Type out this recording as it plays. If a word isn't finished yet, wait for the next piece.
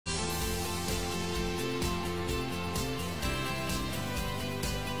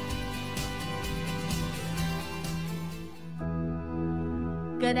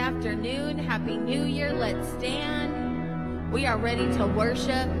Good afternoon. Happy New Year. Let's stand. We are ready to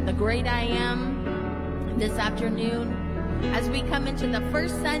worship the great I am this afternoon. As we come into the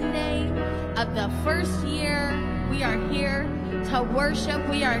first Sunday of the first year, we are here to worship.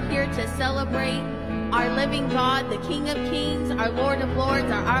 We are here to celebrate our living God, the King of Kings, our Lord of Lords,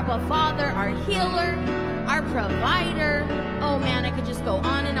 our Abba Father, our healer, our provider. Oh man, I could just go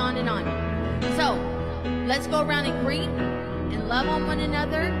on and on and on. So let's go around and greet and love on one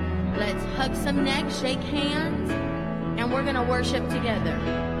another. Let's hug some necks, shake hands, and we're going to worship together.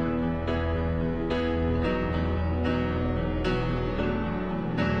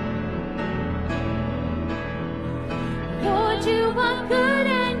 Lord, you are good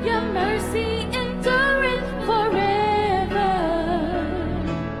and your mercy endureth forever.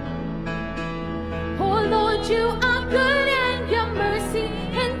 Oh Lord, you are good and your mercy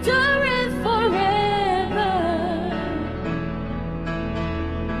endureth forever.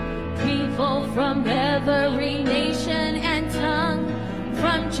 People from every nation and tongue,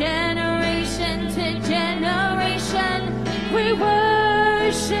 from generation to generation, we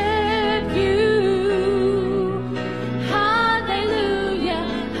worship you.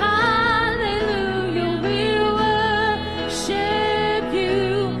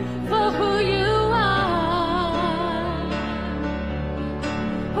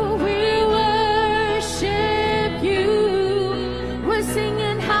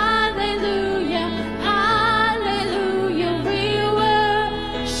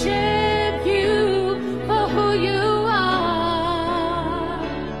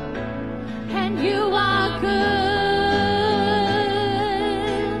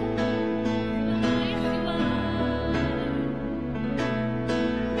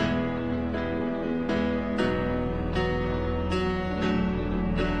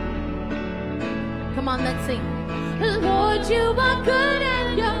 Lord, you are good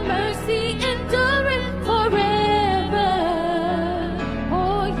and your mercy endureth forever.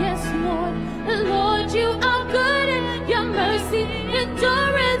 Oh yes, Lord. Lord, you are good and your mercy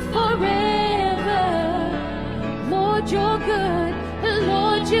endureth forever. Lord, you're good.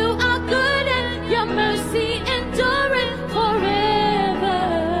 Lord, you are good and your mercy endureth forever.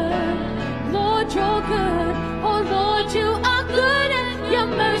 Lord, you're good. Oh Lord, you are good and your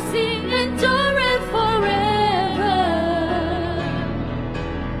mercy endureth forever.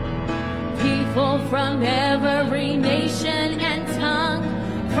 People from every nation and tongue,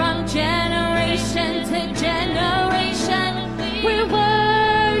 from generation to generation, we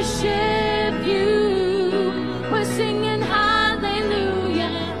worship you. We're singing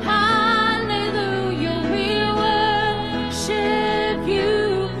hallelujah, hallelujah. We worship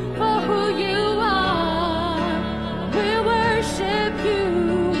you for who you are. We worship you.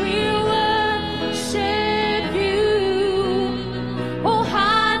 We worship you. Oh,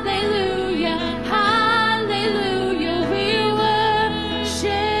 hallelujah, hallelujah. We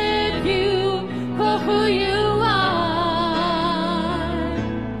worship you for who you are.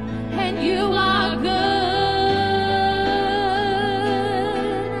 And you are good.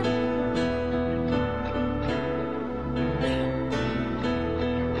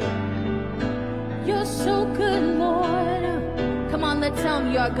 You're so good, Lord. Come on, let's tell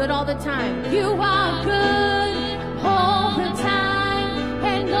them you are good all the time. You are good all the time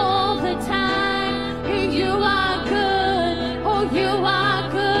and all the time. You are good. Oh, you are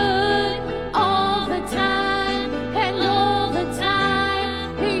good all the time and all the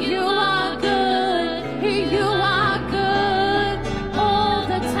time. You are good. You are good all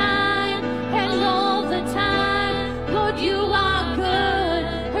the time and all the time. Lord, you are good.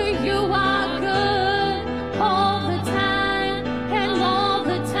 You are good all the time and all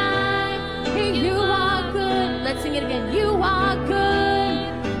the time. You are good. Let's sing it again. You are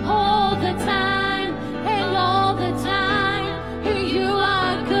good all the time and all the time. You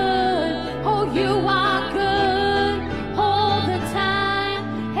are good. Oh, you are good all the time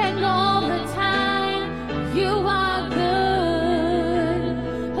and all the time. You are good.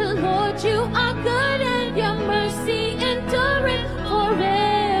 Lord, you are good and your mercy endureth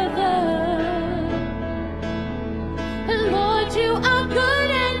forever. Lord, you are good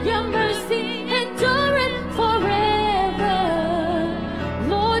and your mercy endureth forever.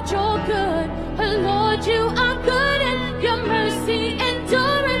 Lord, you're good. Lord, you are good and your mercy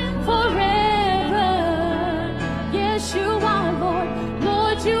endureth forever. Yes, you are, Lord.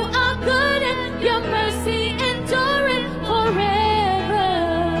 Lord, you are good and your mercy endureth forever.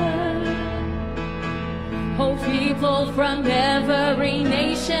 Oh, people from every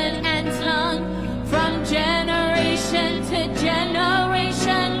nation and tongue, from generation to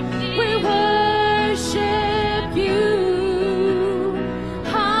generation, we worship you.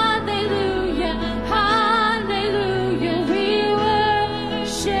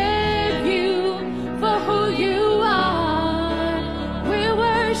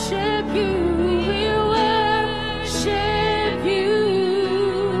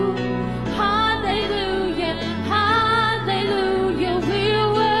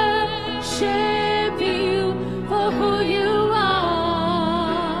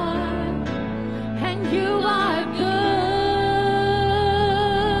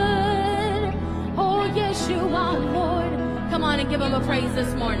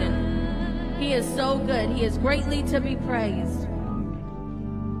 morning. He is so good. He is greatly to be praised.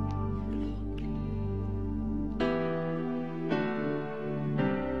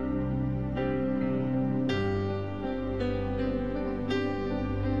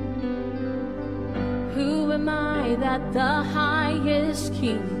 Who am I that the highest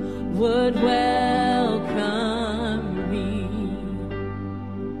King would welcome me?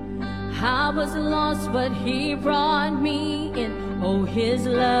 I was lost, but he brought me in. Oh, his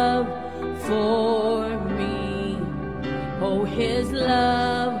love for me. Oh, his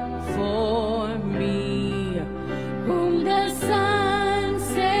love for me. Whom the Son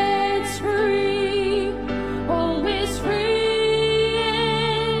sets free, oh, is free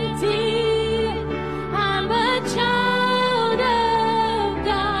indeed. I'm a child of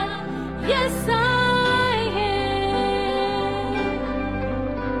God. Yes, I am.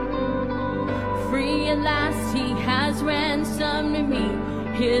 Free at last, he has ransomed me.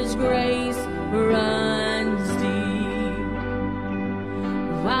 His grace runs deep.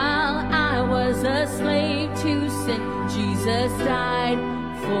 While I was a slave to sin, Jesus died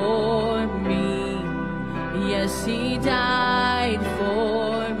for me. Yes, he died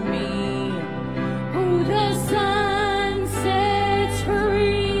for me. Oh, the Son sets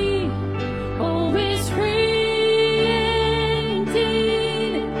free. Oh, is free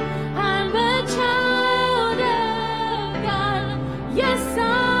indeed. I'm a child of God. Yes, I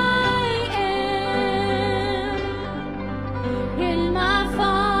am. In my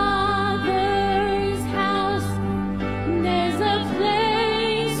Father's house, there's a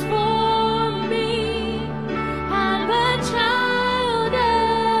place for me. I'm a child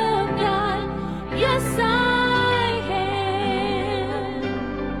of God. Yes, I am.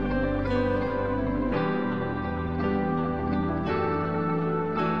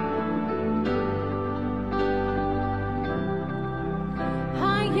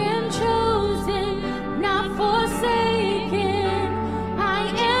 I am chosen, not forsaken. I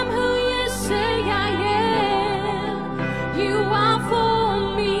am who you say I am. You are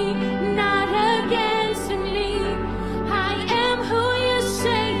for me, not against me. I am who you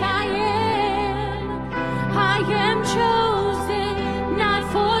say I am. I am chosen, not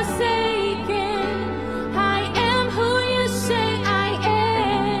forsaken. I am who you say I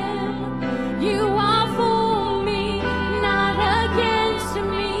am. You are for me, not against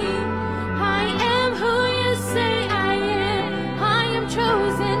me. I am who you say I am. I am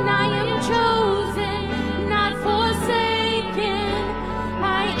chosen, not forsaken. I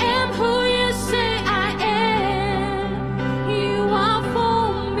am who you say I am. You are for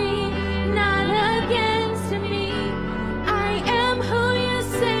me, not against me. I am who you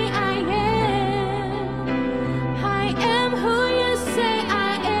say I am. I am who you say I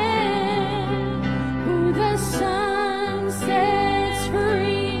am. Who the Son sets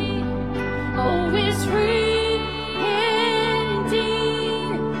free, oh, is free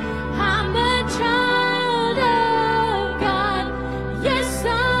indeed. I'm a child of God. Yes, I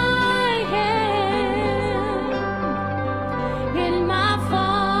am. In my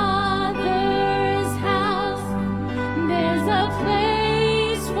Father's house, there's a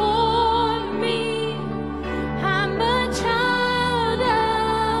place for me. I'm a child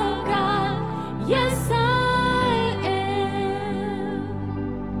of God. Yes, I am.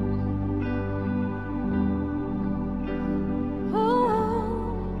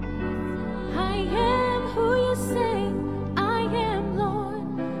 Oh, I am who you say I am, Lord.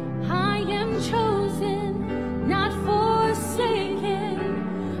 I am chosen, not forsaken.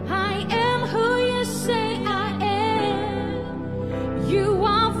 I am who you say I am. You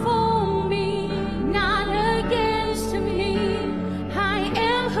are for me, not against me. I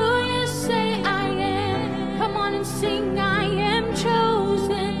am who you say I am. Come on and sing. I am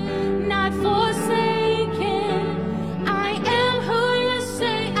chosen, not forsaken. I am who you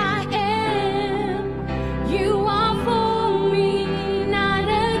say I am. You are for me, not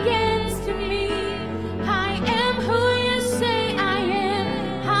against me. I am who you say I am.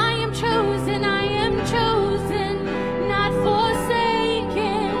 I am chosen, not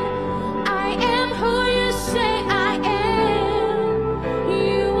forsaken. I am who you say I am.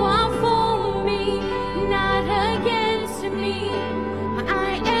 You are for me, not against me. I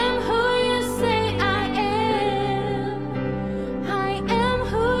am who you say I am. I am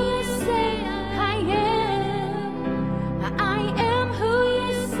who you say I am. I am who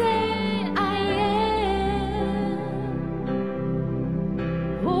you say I am.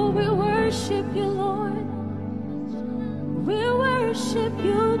 Oh, we worship you, Lord. We worship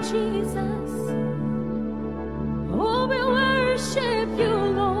you, Jesus. Oh, we worship you,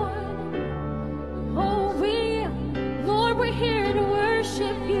 Lord. Oh, Lord, we're here to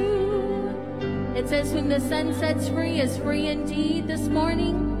worship It says, whom the Son sets free is free indeed this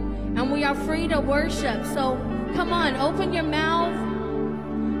morning. And we are free to worship. So come on, open your mouth.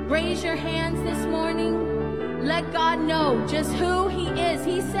 Raise your hands this morning. Let God know just who he is.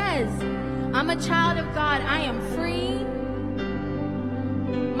 He says, I'm a child of God. I am free.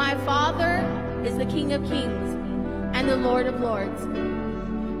 My Father is the King of Kings and the Lord of Lords.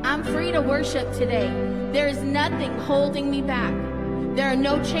 I'm free to worship today. There is nothing holding me back. There are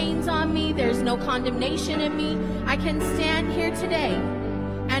no chains on me. There's no condemnation in me. I can stand here today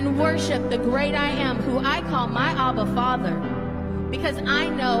and worship the great I am, who I call my Abba Father, because I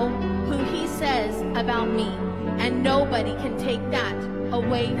know who he says about me, and nobody can take that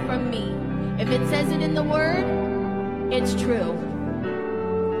away from me. If it says it in the Word, it's true.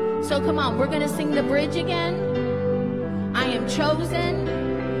 So come on, we're going to sing the bridge again. I am chosen.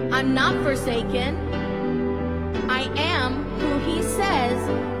 I'm not forsaken. I am who he says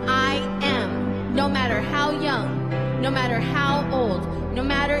I am. No matter how young, no matter how old, no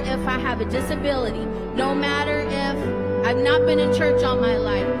matter if I have a disability, no matter if I've not been in church all my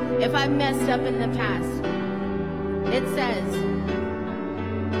life, if I've messed up in the past. It says,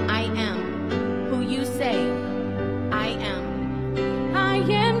 I am who you say I am. I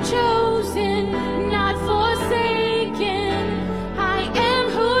am chosen, not forsaken. I am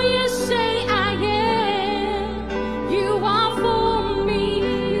who you say I am. You are for me,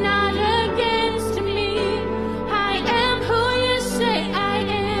 not against me. I am who you say I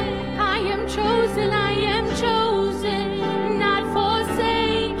am. I am chosen, I am chosen, not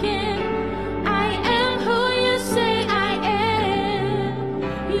forsaken. I am who you say I am.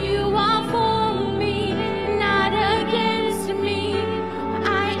 You are for me, not against me.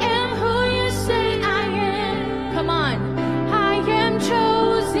 I am who you say I am. Come on. I am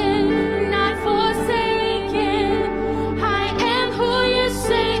chosen, not forsaken. I am who you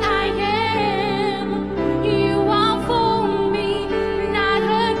say I am. You are for me, not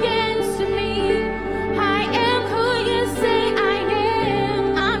against me. I am who you say I am.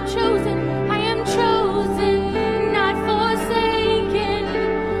 I'm chosen, I am chosen, not forsaken.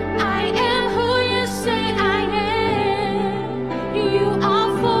 I am who you say I am. You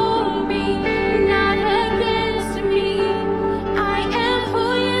are for me, not against me. I am who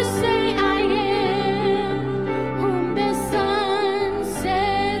you say I am. Whom the Son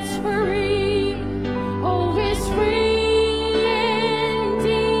sets free, oh, is free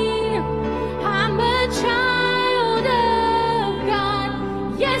indeed. I'm a child of God,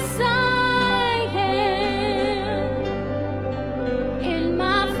 yes I am. In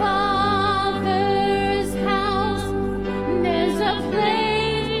my Father's house, there's a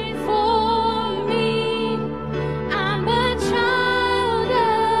place for me. I'm a child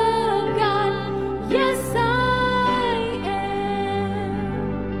of God, yes I am.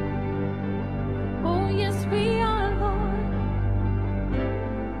 Oh yes we are, Lord.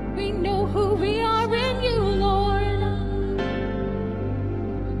 We know who we are in you, Lord.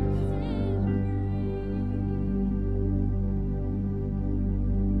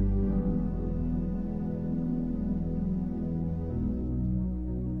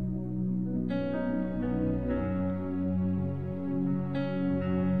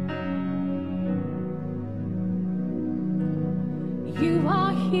 You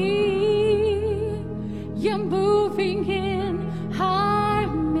are here, you're moving in our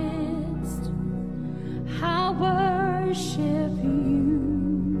midst. I worship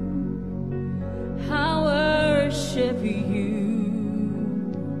you, I worship you.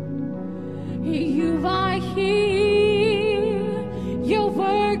 You are here, you're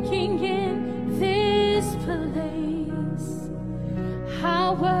working in this place.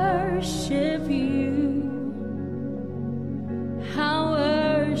 I worship you, I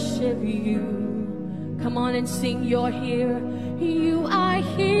worship you. Come on and sing, you're here. You are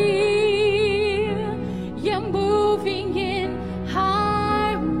here. You're moving in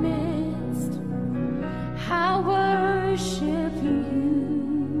our midst. I worship you.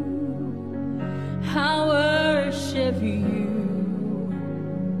 I worship you.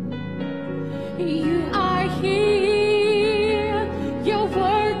 You are here. You're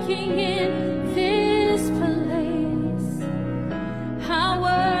working in this place. I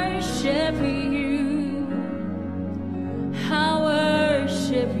worship you. I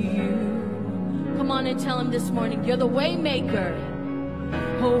worship you. Come on and tell him this morning, you're the way maker.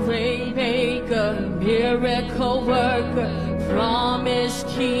 Oh, way maker, miracle worker, promise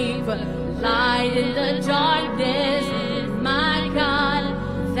keeper, light in the darkness. My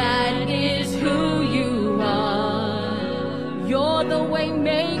God, that is who you are. You're the way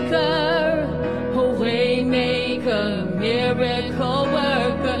maker, oh, way maker, miracle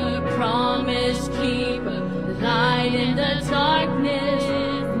worker, promise keeper.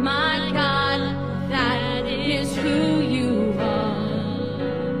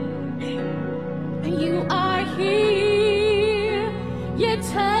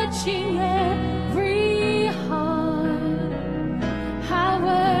 touching every heart. I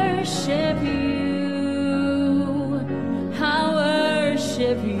worship you. I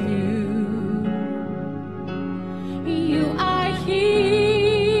worship you. You are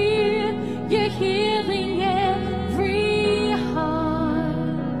here. You're healing every heart.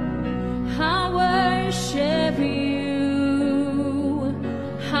 I worship you.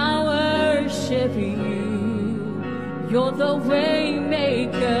 I worship you. You're the way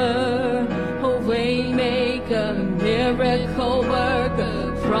maker, a way maker, miracle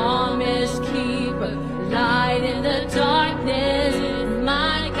worker, promise keeper, light in the darkness.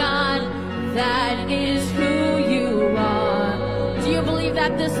 My God, that is who you are. Do you believe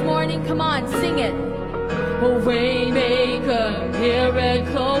that this morning? Come on, sing it. A way maker,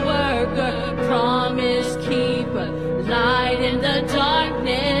 miracle worker, promise keeper, light in the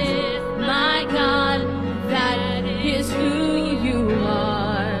darkness. My God, that is who you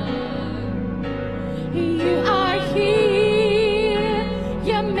are. You are here.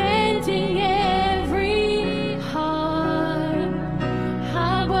 You're mending every heart.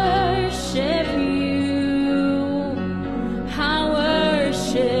 I worship you. I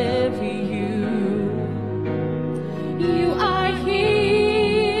worship you. You are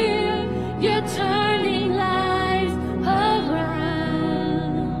here. You're turning lives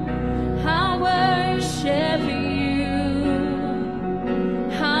around. I worship you.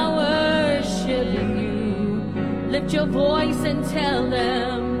 Lift your voice and tell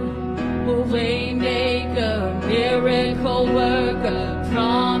them, a way maker, miracle worker,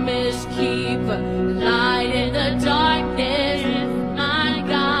 promise keeper, light in the darkness. My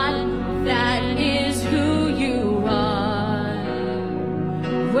God, that is who you are.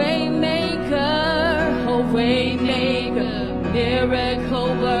 Way maker, a way maker,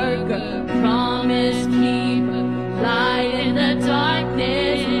 miracle worker, promise keeper, light in the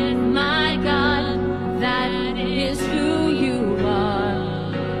darkness. My God, that is who you are.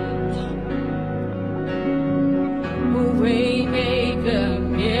 Way maker,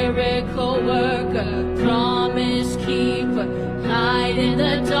 miracle worker, promise keeper, light in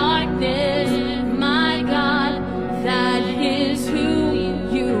the darkness. My God, that is who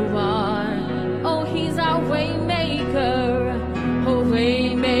you are. Oh, he's our way maker, a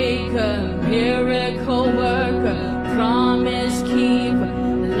way maker, miracle worker, promise keeper,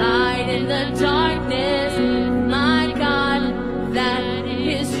 light in the darkness. My God, that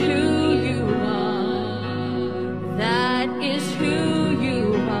is who you are. That is who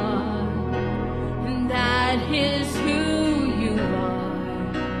you are. And that is who you are.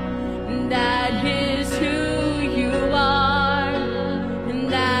 And that is who you are. And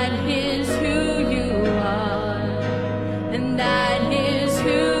that is who you are. And that is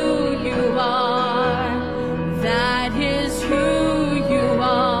who you are. That is who you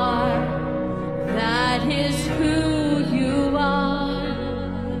are. That is who you are.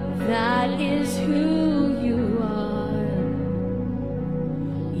 That is who you are.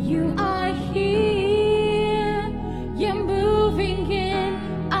 You are here. You're moving in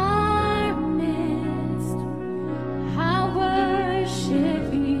our midst. I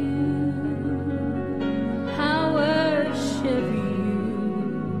worship you. I worship you.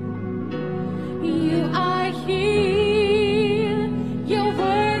 You are here. You're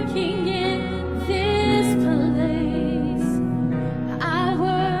working in this place. I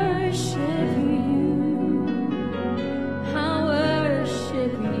worship you. I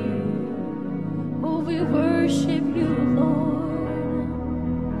worship you. Oh, we worship you, Lord.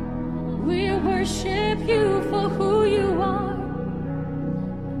 We worship you for who you are.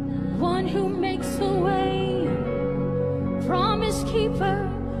 One who makes a way, promise keeper,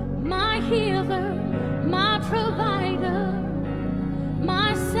 my healer, my provider,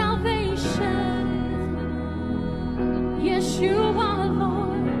 my salvation. Yes, you are,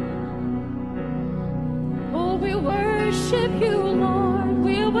 Lord. Oh, we worship you, Lord.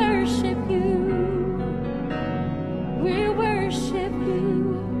 We worship you. We worship you.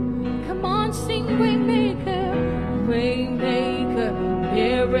 Come on, sing Waymaker, Waymaker,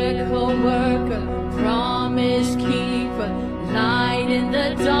 miracle worker, promise keeper, light in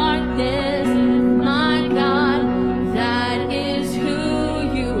the darkness. My God, that is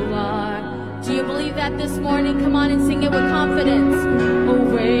who you are. Do you believe that this morning? Come on and sing it with confidence. A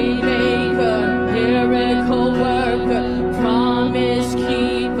way maker, miracle worker, promise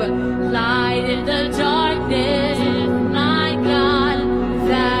keeper, light in the darkness. My God,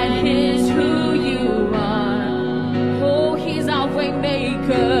 that is who you are. Oh, he's our way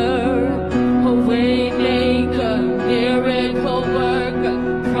maker, a way maker, miracle worker,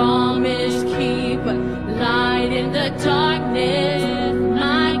 promise keeper, light in the darkness.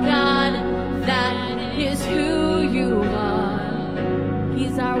 My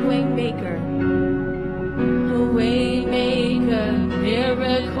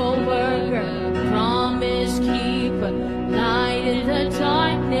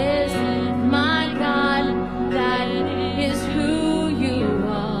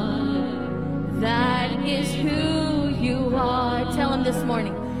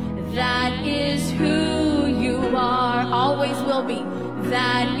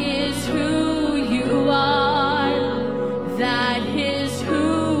That is who you are. That is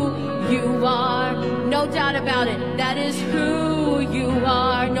who you are. No doubt about it. That is who you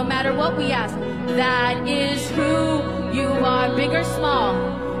are. No matter what we ask. That is who you are. Big or small.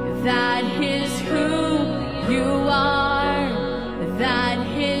 That is who you are. That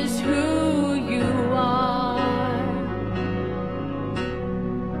is who you are.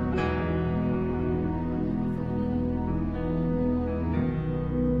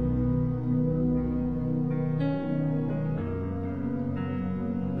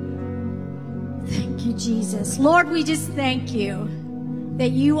 Thank you, Jesus. Lord, we just thank you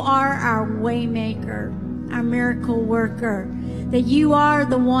that you are our way maker, our miracle worker, that you are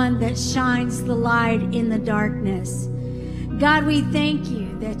the one that shines the light in the darkness. God, we thank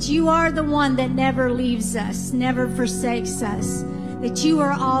you that you are the one that never leaves us, never forsakes us, that you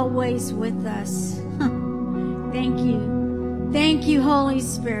are always with us. Thank you. Thank you, Holy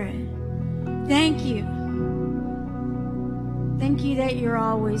Spirit. Thank you. Thank you that you're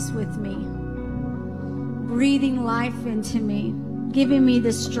always with me, breathing life into me, giving me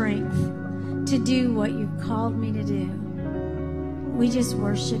the strength to do what you've called me to do. We just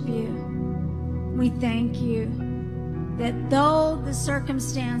worship you. We thank you that though the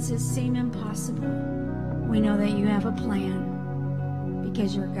circumstances seem impossible, we know that you have a plan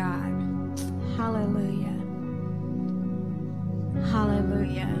because you're God. Hallelujah.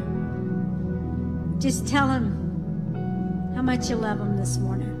 Hallelujah. Just tell him how much you love him this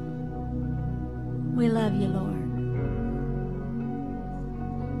morning. We love you, Lord.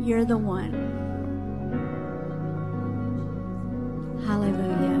 You're the one.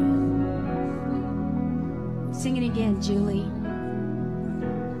 Hallelujah. Sing it again, Julie.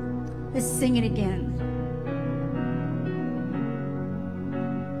 Let's sing it again.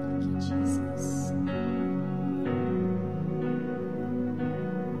 Thank you, Jesus.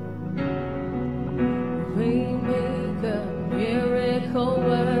 Waymaker, miracle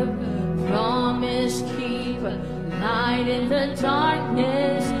worker, promise keeper, light in the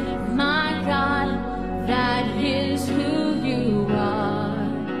darkness. My God, that is who you are.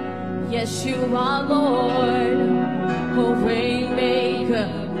 Yes, you are, Lord. Oh, waymaker,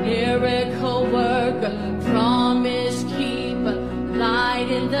 miracle worker, promise keeper, light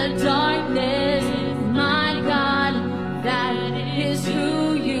in the darkness. My God, that is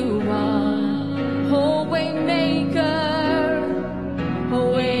who you are. Oh, waymaker,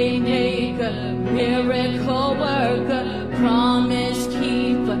 miracle worker, promise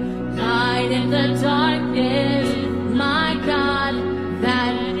keeper, light in the darkness. My God,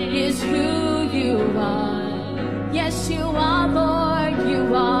 that is who you are. Yes, you are, Lord,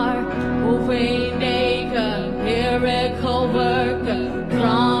 you are. Oh, waymaker, miracle worker,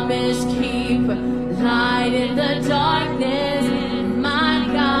 promise keeper, light in the darkness. My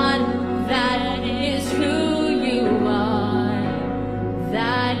God, that is who you are.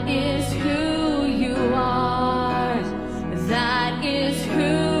 That is who you are. That is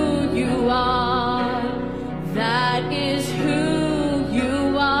who you are. That is who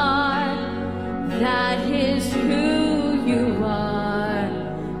you are. That is who you are.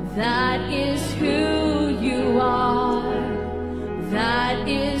 That is who you are. That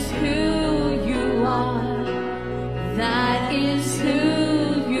is who you are. That is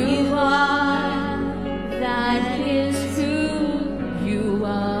who you are. That is who you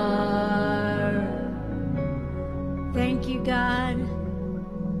are. Thank you, God,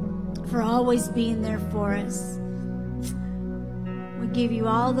 for always being there for us. We give you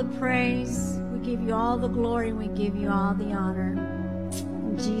all the praise. We give you all the glory. And we give you all the honor.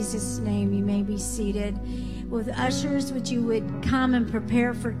 In Jesus' name, you may be seated. With ushers, would you would come and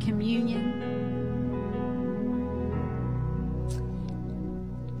prepare for communion?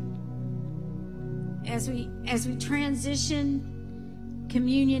 As we transition,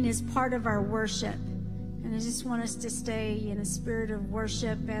 communion is part of our worship. And I just want us to stay in a spirit of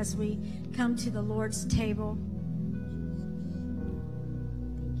worship as we come to the Lord's table.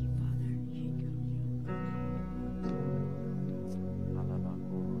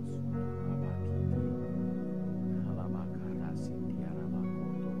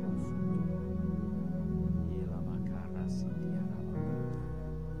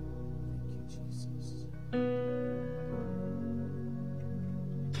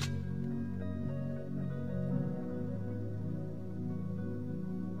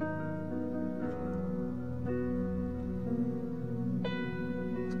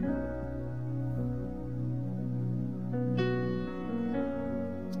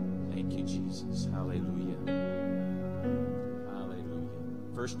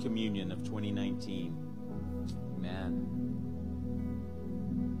 First communion of 2019. Amen.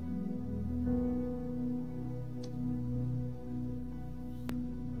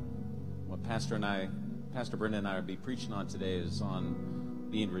 Pastor Brenda and I will be preaching on today is on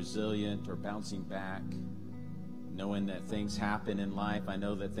being resilient or bouncing back, knowing that things happen in life. I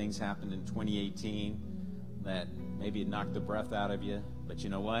know that things happened in 2018 that maybe it knocked the breath out of you, but you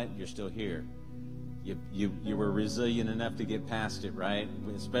know what? You're still here. You were resilient enough to get past it, right?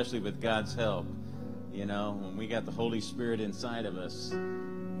 Especially with God's help. You know, when we got the Holy Spirit inside of us,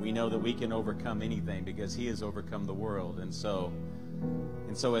 we know that we can overcome anything because He has overcome the world. And so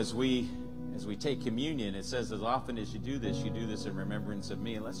as we take communion, it says, as often as you do this in remembrance of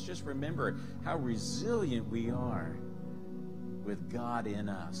me. And let's just remember how resilient we are with God in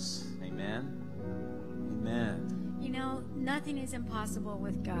us. Amen? Amen. You know, nothing is impossible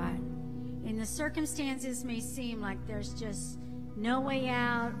with God. And the circumstances may seem like there's just no way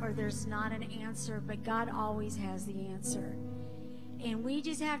out or there's not an answer, but God always has the answer. And we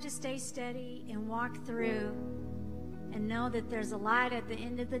just have to stay steady and walk through and know that there's a light at the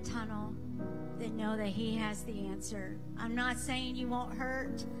end of the tunnel, that know that He has the answer. I'm not saying you won't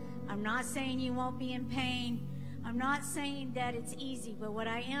hurt. I'm not saying you won't be in pain. I'm not saying that it's easy, but what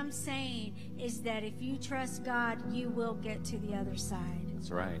I am saying is that if you trust God, you will get to the other side.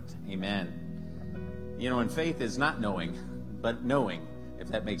 That's right. Amen. You know, and faith is not knowing, but knowing, if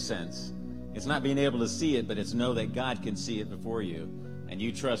that makes sense. It's not being able to see it, but it's know that God can see it before you, and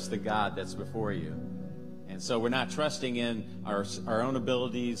you trust the God that's before you. And so we're not trusting in our own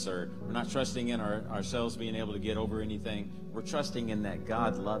abilities, or we're not trusting in ourselves being able to get over anything. We're trusting in that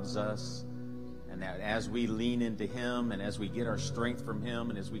God loves us, and that as we lean into Him, and as we get our strength from Him,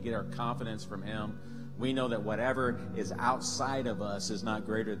 and as we get our confidence from Him, we know that whatever is outside of us is not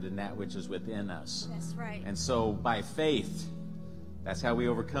greater than that which is within us. That's right. And so by faith, that's how we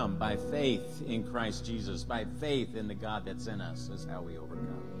overcome. By faith in Christ Jesus, by faith in the God that's in us is how we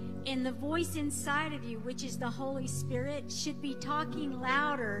overcome. And the voice inside of you, which is the Holy Spirit, should be talking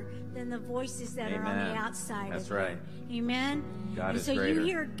louder than the voices that are on the outside That's of you. right. Amen? God is so greater. you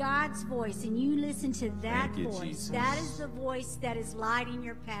hear God's voice and you listen to that Thank you, voice. Jesus. That is the voice that is lighting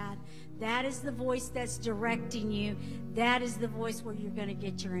your path. That is the voice that's directing you. That is the voice where you're going to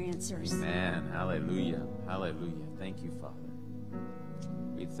get your answers. Amen. Hallelujah. Hallelujah. Thank you, Father.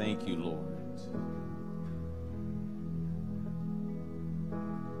 We thank you, Lord.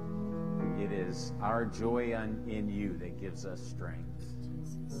 It is our joy in you that gives us strength.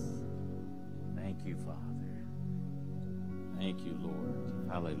 Thank you, Father. Thank you, Lord.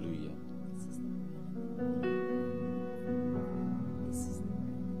 Hallelujah.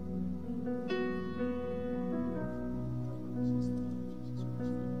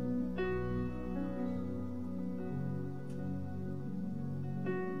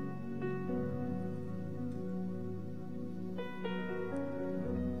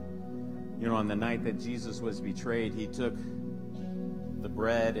 You know, on the night that Jesus was betrayed, He took the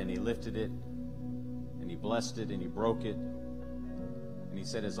bread and He lifted it and He blessed it and He broke it. And He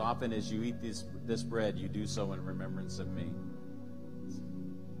said, as often as you eat this bread, you do so in remembrance of me.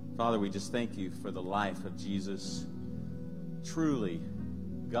 Father, we just thank you for the life of Jesus. Truly,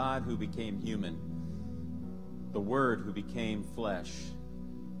 God who became human, the Word who became flesh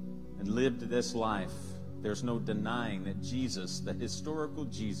and lived this life. There's no denying that Jesus, the historical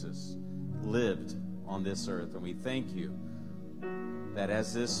Jesus, lived on this earth. And we thank you that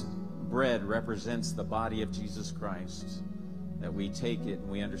as this bread represents the body of Jesus Christ, that we take it and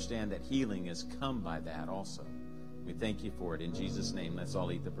we understand that healing has come by that also. We thank you for it. In Jesus' name, let's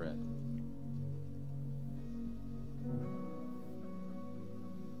all eat the bread.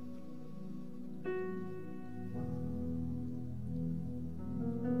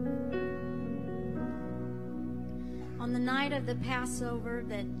 On the night of the Passover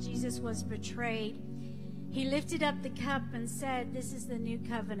that Jesus was betrayed, He lifted up the cup and said, this is the new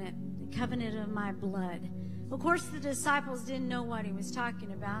covenant, the covenant of my blood. Of course, the disciples didn't know what He was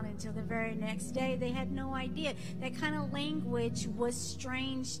talking about until the very next day. They had no idea. That kind of language was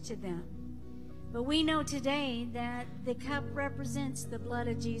strange to them. But we know today that the cup represents the blood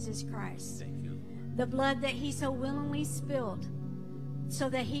of Jesus Christ. Thank you. The blood that He so willingly spilled so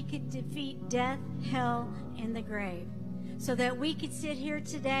that He could defeat death, hell, and the grave. So that we could sit here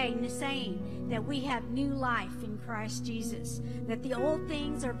today saying that we have new life in Christ Jesus. That the old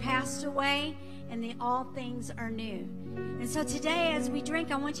things are passed away and the all things are new. And so today as we drink,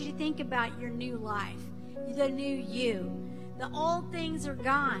 I want you to think about your new life, the new you. The old things are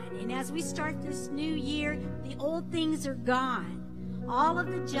gone. And as we start this new year, the old things are gone. All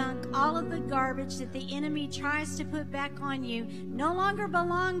of the junk, all of the garbage that the enemy tries to put back on you no longer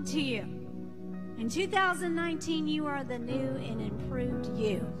belong to you. In 2019, you are the new and improved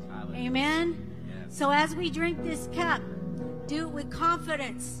you. Amen? Yes. So as we drink this cup, do it with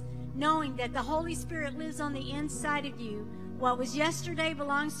confidence. knowing that the Holy Spirit lives on the inside of you. What was yesterday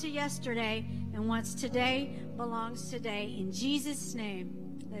belongs to yesterday, and what's today belongs today. In Jesus'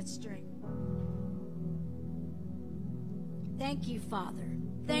 name, let's drink. Thank you, Father.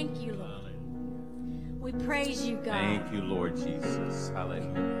 Thank you, Lord. We praise you, God. Thank you, Lord Jesus.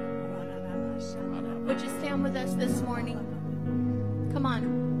 Hallelujah. Would you stand with us this morning? Come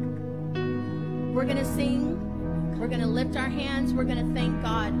on. We're going to sing. We're going to lift our hands. We're going to thank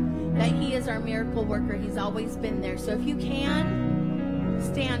God that He is our miracle worker. He's always been there. So if you can,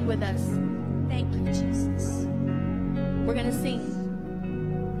 stand with us. Thank you, Jesus. We're going to sing.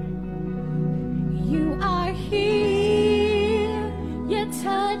 You are here, you're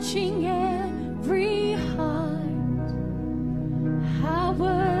touching every heart. I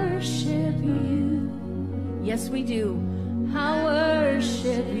worship you. Yes, we do. I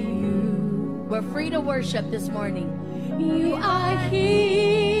worship you. We're free to worship this morning. You are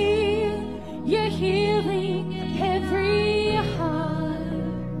here, you're healing every heart.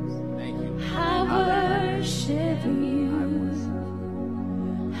 Thank you. I worship you.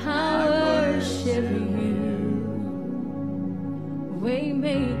 I worship you.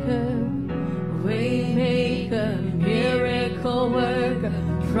 Waymaker, waymaker, miracle worker,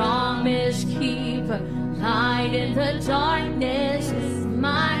 promise keeper, light in the darkness.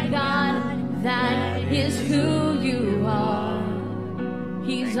 My God, that is who you are.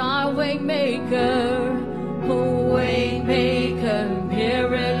 He's our waymaker, waymaker,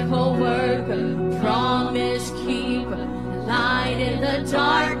 miracle worker, promise keeper, light in the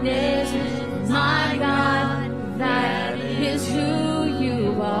darkness. My God, that is who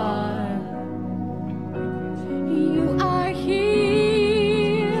you are. You are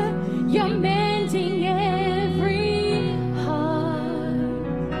here, you're mending every heart.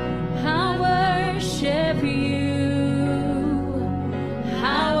 I worship you.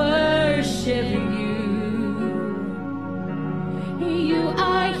 I worship you. You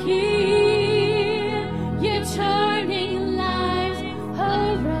are here, you're turning lives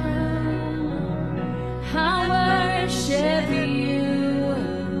around. I worship you.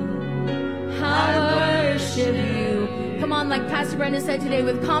 I worship you. Come on, like Pastor Brenda said today,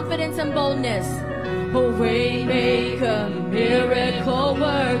 with confidence and boldness. Waymaker, miracle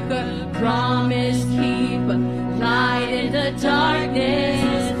worker, promise keeper, light in the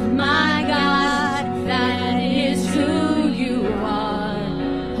darkness. My God, that is who you are.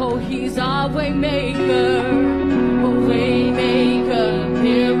 Oh, He's our waymaker, waymaker,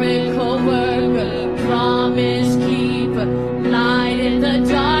 miracle worker, promise keeper, light in the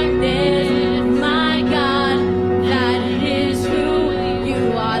darkness. My God, that is who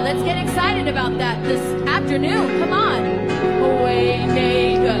you are. Let's get excited about that this afternoon. Come on.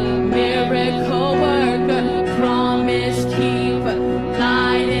 Waymaker, miracle worker, promise keeper,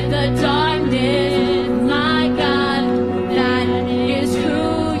 light in the darkness. My God, that is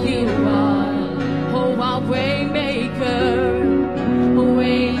who you are. Oh, our waymaker,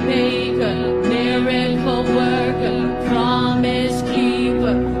 waymaker, miracle worker, promise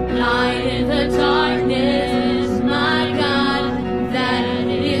keeper, light in the darkness. My God, that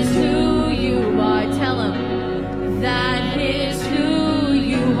is who you are. Tell Him, that is who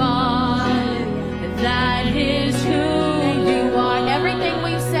you are. That is who you are. Everything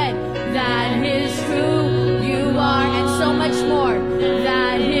we've said, that is who you are, and so much more.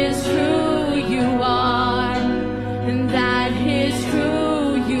 That is who you are. And that is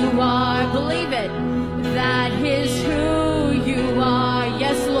who you are. Believe it. That is who you are.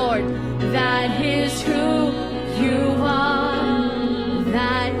 Yes, Lord. That is who you are.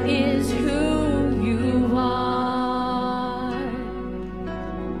 That is who you are.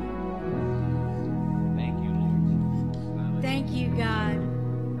 Thank you, Lord. Thank you, God.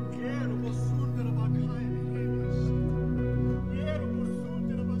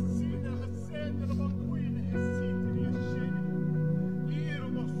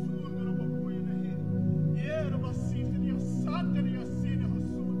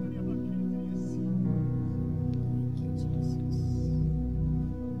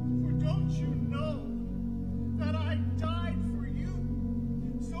 For don't you know that I died for you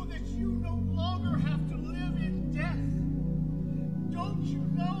so that you no longer have to live in death? Don't you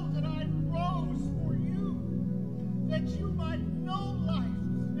know that I rose for you, that you might know life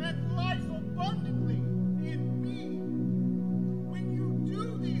and life abundantly in me? When you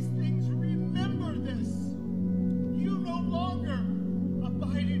do these things, remember this. You no longer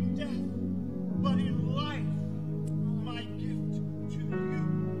abide in death, but in life, my gift to you.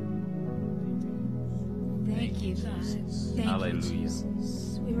 Thank you, God. Thank Hallelujah. you,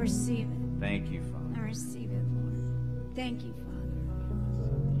 Jesus. We receive it. Thank you, Father. I receive it, Lord. Thank you, Father.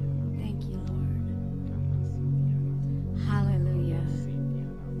 Thank you, Lord. Hallelujah.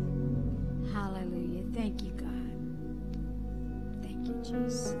 Hallelujah. Thank you, God. Thank you,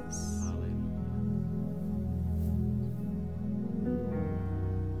 Jesus.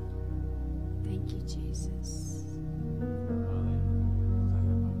 Thank you, Jesus.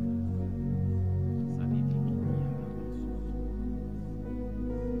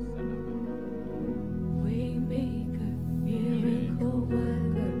 Waymaker, miracle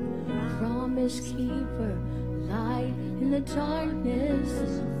worker, promise keeper, light in the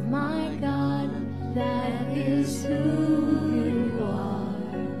darkness. My God, that is who you are.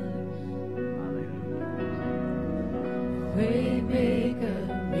 Waymaker,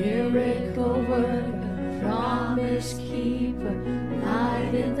 miracle worker, promise keeper,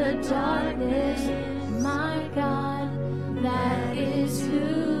 light in the darkness. My God, that is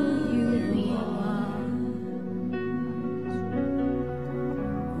who you are.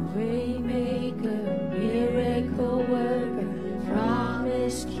 Waymaker, miracle worker,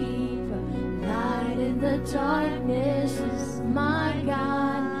 promise keeper, light in the darkness. My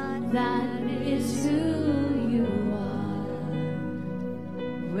God, that is who you are.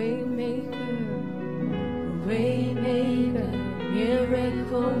 Waymaker, waymaker,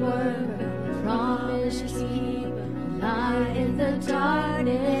 miracle worker, promise keeper, light in the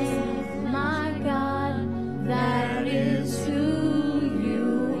darkness. My God, that is who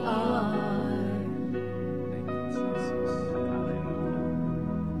you are. Thank you, Jesus.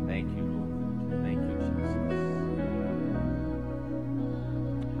 Hallelujah. Thank you, Lord. Thank you, Jesus.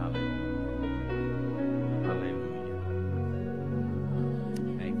 Hallelujah. Hallelujah.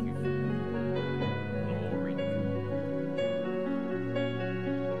 Thank you, Father. Glory to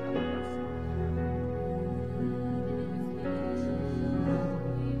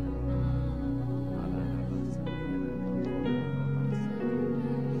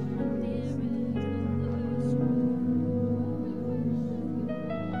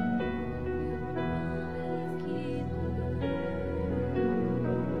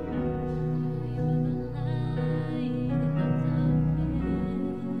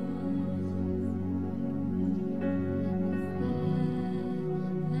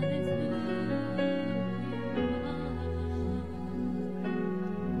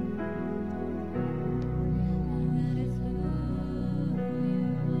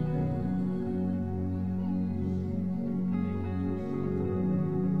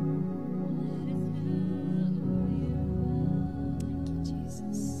Thank you,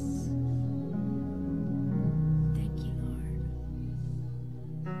 Jesus. Thank you, Lord.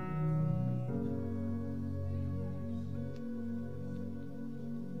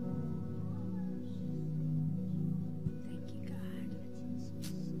 Thank you, God.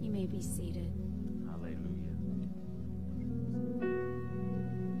 You may be seated. Hallelujah.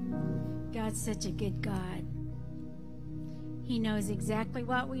 God's such a good God. He knows exactly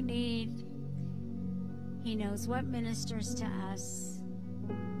what we need. He knows what ministers to us.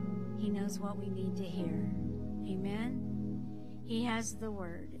 He knows what we need to hear. Amen. He has the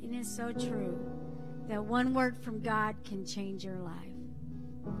word. It is so true that one word from God can change your life.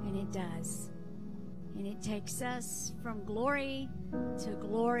 And it does. And it takes us from glory to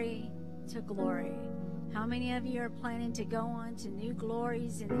glory to glory. How many of you are planning to go on to new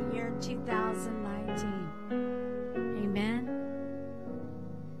glories in the year 2019? Amen.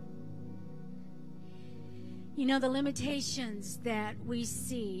 You know, the limitations that we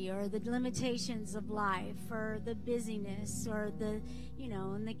see, or the limitations of life, or the busyness, or the,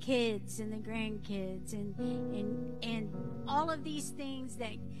 and the kids and the grandkids, and all of these things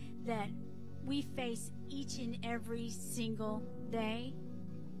that we face each and every single day.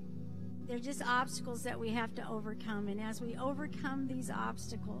 They're just obstacles that we have to overcome. And as we overcome these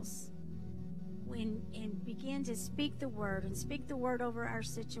obstacles and begin to speak the word over our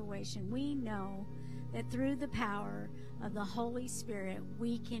situation, we know that through the power of the Holy Spirit,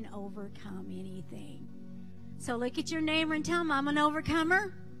 we can overcome anything. So look at your neighbor and tell him, I'm an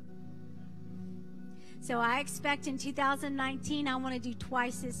overcomer. So I expect in 2019, I want to do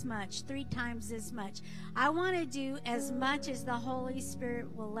twice as much, 3 times as much. I want to do as much as the Holy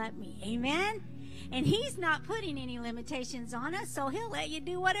Spirit will let me. Amen? And he's not putting any limitations on us, so he'll let you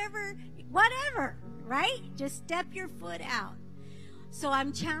do whatever, right? Just step your foot out. So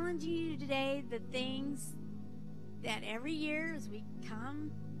I'm challenging you today, the things that every year as we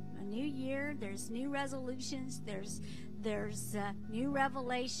come a new year, there's new resolutions, there's new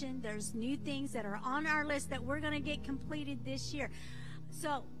revelation, there's new things that are on our list that we're going to get completed this year.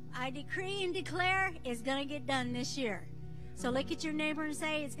 So I decree and declare it's going to get done this year. So look at your neighbor and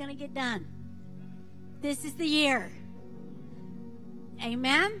say it's going to get done. This is the year.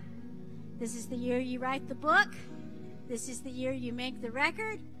 Amen? This is the year you write the book. This is the year you make the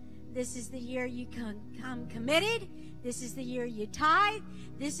record. This is the year you come committed. This is the year you tithe.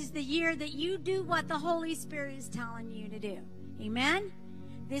 This is the year that you do what the Holy Spirit is telling you to do. Amen?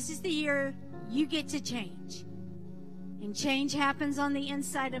 This is the year you get to change. And change happens on the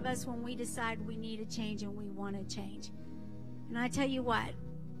inside of us when we decide we need a change and we want to change. And I tell you what,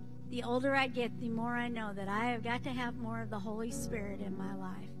 the older I get, the more I know that I have got to have more of the Holy Spirit in my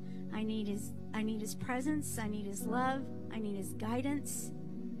life. I need his presence. I need his love. I need his guidance.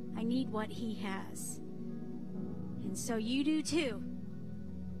 I need what he has. And so you do too.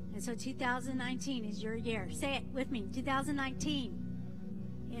 And so 2019 is your year. Say it with me.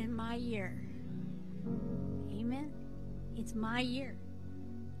 2019 in my year. Amen. It's my year.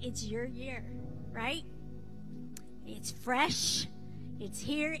 It's your year, right? It's fresh. It's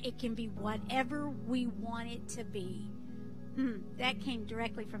here. It can be whatever we want it to be. That came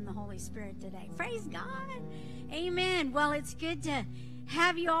directly from the Holy Spirit today. Praise God. Amen. Well, it's good to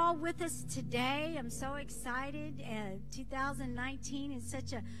have you all with us today. I'm so excited. 2019 is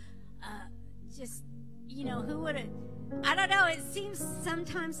such a, just, you know, who would have, I don't know, it seems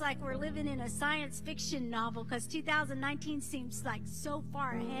sometimes like we're living in a science fiction novel because 2019 seems like so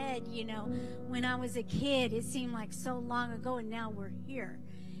far ahead, you know. When I was a kid, it seemed like so long ago, and now we're here.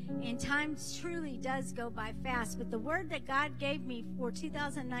 And time truly does go by fast. But the word that God gave me for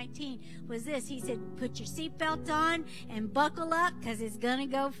 2019 was this. He said, put your seatbelt on and buckle up because it's going to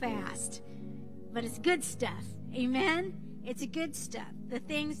go fast. But it's good stuff. Amen? It's a good stuff. The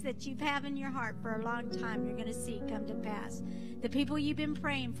things that you've had in your heart for a long time, you're going to see come to pass. The people you've been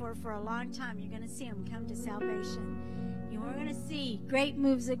praying for a long time, you're going to see them come to salvation. We're going to see great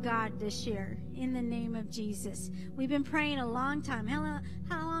moves of God this year in the name of Jesus. We've been praying a long time. How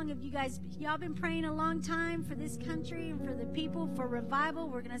long have y'all been praying a long time for this country and for the people, for revival?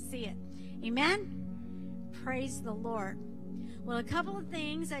 We're going to see it. Amen? Praise the Lord. Well, a couple of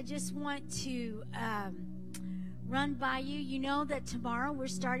things I just want to run by you. You know that tomorrow we're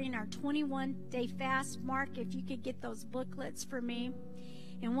starting our 21-day fast. Mark, if you could get those booklets for me.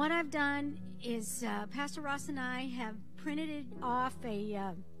 And what I've done is Pastor Ross and I have printed off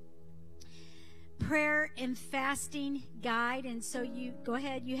a prayer and fasting guide. And so you go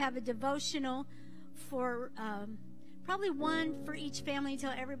ahead, you have a devotional for probably one for each family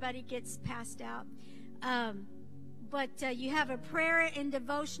until everybody gets passed out. But you have a prayer and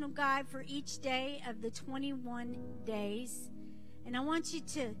devotional guide for each day of the 21 days. And I want you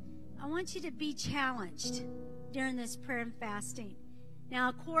to be challenged during this prayer and fasting. Now,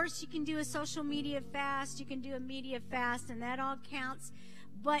 of course, you can do a social media fast, you can do a media fast, and that all counts.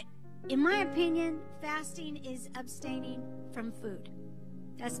 But in my opinion, fasting is abstaining from food.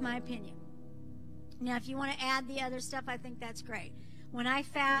 That's my opinion. Now, if you want to add the other stuff, I think that's great. When I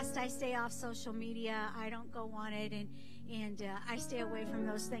fast, I stay off social media. I don't go on it, and I stay away from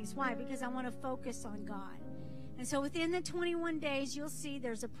those things. Why? Because I want to focus on God. And so within the 21 days, you'll see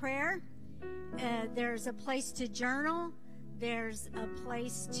there's a prayer, there's a place to journal, there's a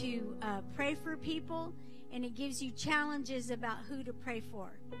place to pray for people, and it gives you challenges about who to pray for.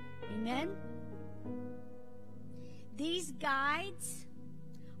 Amen? These guides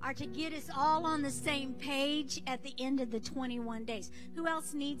are to get us all on the same page at the end of the 21 days. Who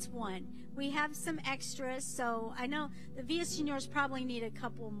else needs one? We have some extras, so I know the Via Seniors probably need a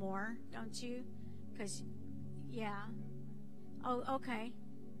couple more, don't you? Because, yeah. Oh, okay.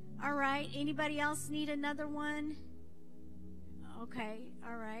 All right. Anybody else need another one? Okay,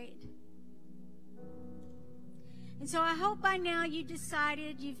 all right. And so I hope by now you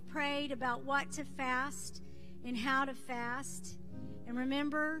decided, you've prayed about what to fast and how to fast. And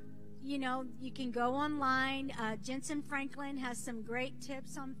remember, you know, you can go online. Jensen Franklin has some great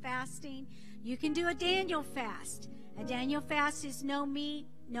tips on fasting. You can do a Daniel fast. A Daniel fast is no meat,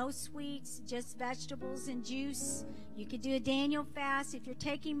 no sweets, just vegetables and juice. You could do a Daniel fast. If you're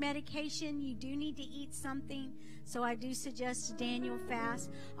taking medication, you do need to eat something. So I do suggest a Daniel fast.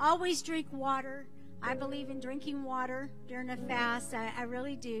 Always drink water. I believe in drinking water during a fast. I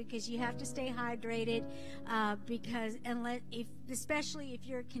really do, because you have to stay hydrated. Especially if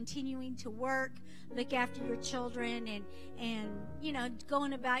you're continuing to work, look after your children, and you know,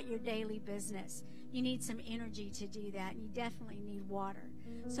 going about your daily business. You need some energy to do that, and you definitely need water.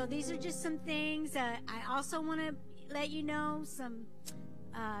 So these are just some things. I also want to let you know some.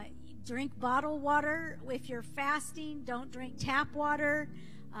 Drink bottled water if you're fasting. Don't drink tap water.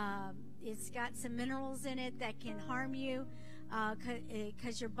 It's got some minerals in it that can harm you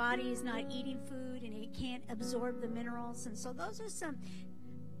because your body is not eating food and it can't absorb the minerals. And so those are some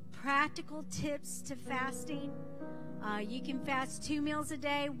practical tips to fasting. You can fast 2 meals a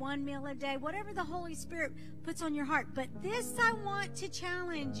day, 1 meal a day, whatever the Holy Spirit puts on your heart. But this I want to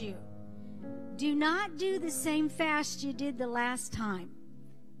challenge you. Do not do the same fast you did the last time.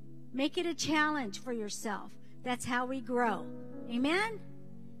 Make it a challenge for yourself. That's how we grow. Amen?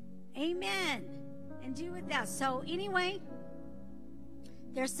 Amen. And do with that. So anyway,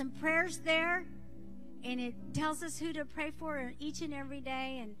 there's some prayers there. And it tells us who to pray for each and every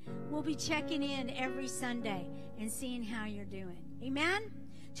day. And we'll be checking in every Sunday and seeing how you're doing. Amen?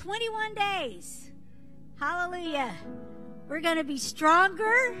 21 days. Hallelujah. We're going to be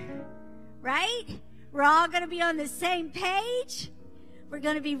stronger, right? We're all going to be on the same page. We're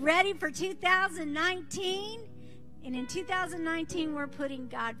going to be ready for 2019. And in 2019, we're putting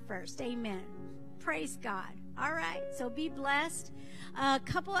God first. Amen. Praise God. All right. So be blessed. A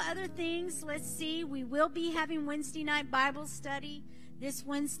couple of other things. Let's see. We will be having Wednesday night Bible study this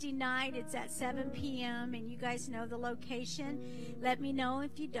Wednesday night. It's at 7 p.m. and you guys know the location. Let me know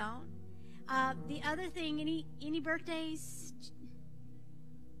if you don't. The other thing, any birthdays?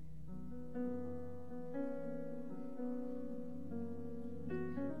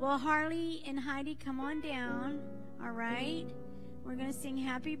 Well, Harley and Heidi, come on down. All right. We're going to sing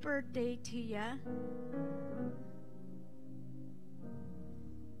happy birthday to you.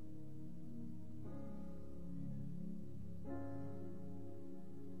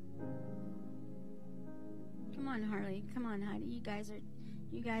 Come on, Harley. Come on, Heidi. You guys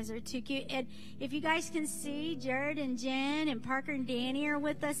are too cute. And if you guys can see, Jared and Jen and Parker and Danny are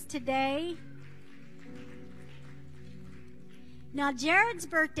with us today. Now, Jared's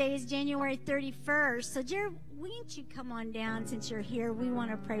birthday is January 31st. So, Jared, why don't you come on down since you're here? We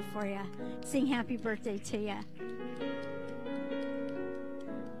want to pray for you. Sing happy birthday to you.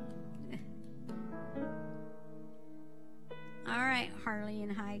 All right, Harley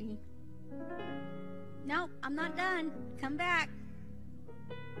and Heidi. Nope, I'm not done. Come back.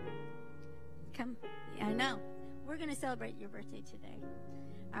 Come. I know. We're going to celebrate your birthday today.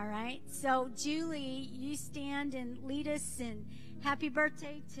 All right. So, Julie, you stand and lead us in happy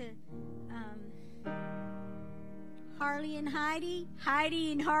birthday to Harley and Heidi.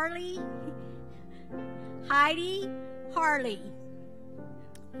 Heidi and Harley. Heidi, Harley.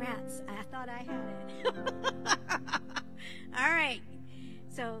 Rats. I thought I had it. All right.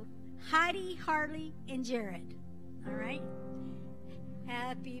 So, Heidi, Harley, and Jared. All right.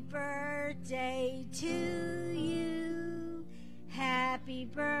 Happy birthday to you. Happy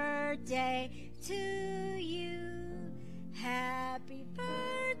birthday to you. Happy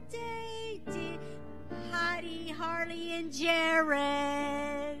birthday, dear Heidi, Harley, and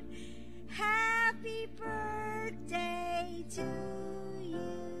Jared. Happy birthday to you.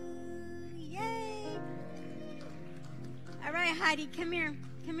 Yay. All right, Heidi, come here.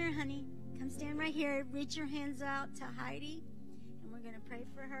 Come here, honey. Come stand right here. Reach your hands out to Heidi. And we're going to pray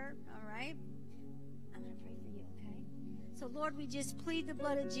for her. All right? I'm going to pray for you, okay? So, Lord, we just plead the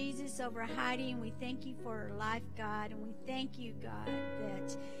blood of Jesus over Heidi. And we thank you for her life, God. And we thank you, God,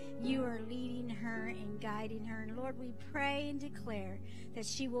 that you are leading her and guiding her. And, Lord, we pray and declare that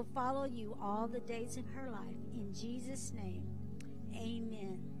she will follow you all the days of her life. In Jesus' name,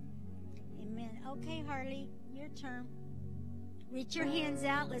 amen. Amen. Okay, Harley, your turn. Reach your hands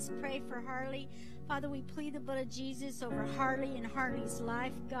out. Let's pray for Harley. Father, we plead the blood of Jesus over Harley and Harley's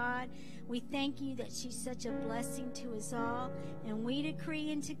life, God. We thank you that she's such a blessing to us all. And we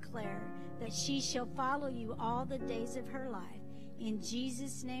decree and declare that she shall follow you all the days of her life. In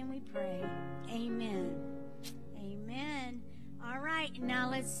Jesus' name we pray. Amen. Amen. All right. Now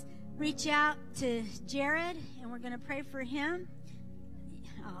let's reach out to Jared, and we're going to pray for him.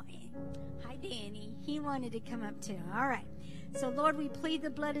 Oh, hi, Danny. He wanted to come up too. All right. So, Lord, we plead the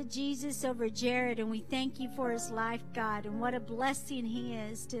blood of Jesus over Jared, and we thank you for his life, God, and what a blessing he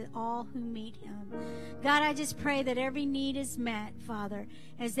is to all who meet him. God, I just pray that every need is met, Father,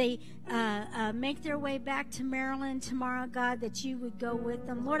 as they make their way back to Maryland tomorrow, God, that you would go with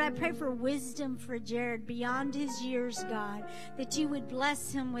them. Lord, I pray for wisdom for Jared beyond his years, God, that you would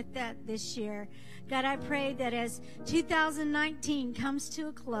bless him with that this year. God, I pray that as 2019 comes to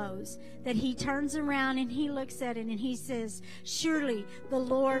a close, that he turns around and he looks at it and he says, surely the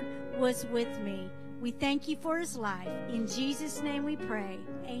Lord was with me. We thank you for his life. In Jesus' name we pray.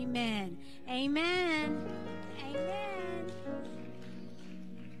 Amen. Amen. Amen.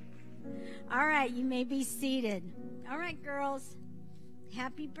 All right, you may be seated. All right, girls.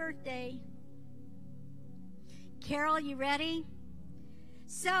 Happy birthday. Carol, you ready?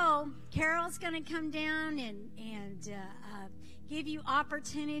 So, Carol's going to come down and give you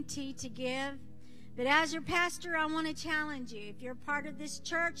opportunity to give. But as your pastor, I want to challenge you. If you're part of this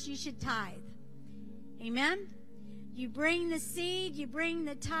church, you should tithe. Amen? You bring the seed, you bring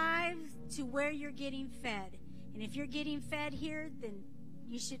the tithe to where you're getting fed. And if you're getting fed here, then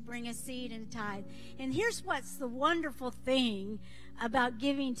you should bring a seed and a tithe. And here's what's the wonderful thing about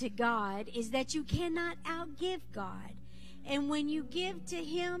giving to God is that you cannot outgive God. And when you give to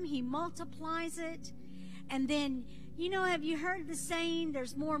Him, He multiplies it. And then, you know, have you heard the saying,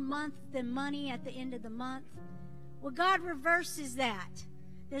 there's more month than money at the end of the month? Well, God reverses that.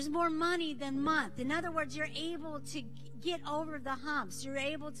 There's more money than month. In other words, you're able to get over the humps. You're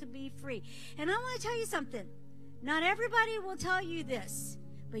able to be free. And I want to tell you something. Not everybody will tell you this,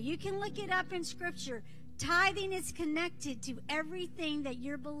 but you can look it up in Scripture. Tithing is connected to everything that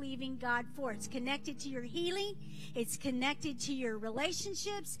you're believing God for. It's connected to your healing. It's connected to your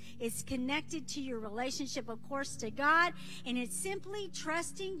relationships. It's connected to your relationship, of course, to God. And it's simply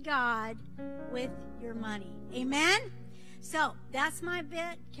trusting God with your money. Amen? So that's my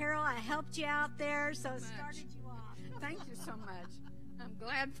bit. Carol, I helped you out there, so it started you off. Thank you so much. I'm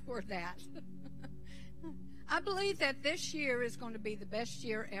glad for that. I believe that this year is going to be the best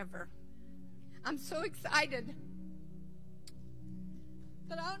year ever. I'm so excited.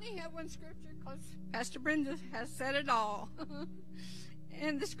 But I only have one scripture because Pastor Brenda has said it all.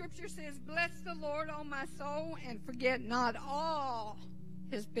 And the scripture says, "Bless the Lord, O my soul, and forget not all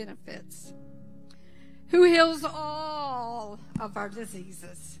His benefits, who heals all of our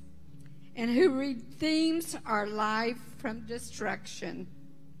diseases, and who redeems our life from destruction,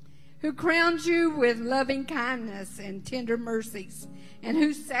 who crowns you with loving kindness and tender mercies, and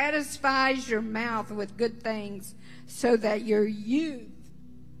who satisfies your mouth with good things, so that your youth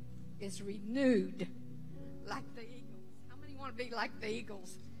is renewed like the eagles." How many want to be like the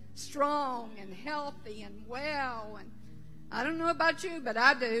eagles? Strong and healthy and well. And I don't know about you, but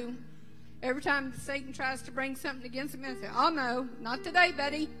I do. Every time Satan tries to bring something against me, I say, "Oh no, not today,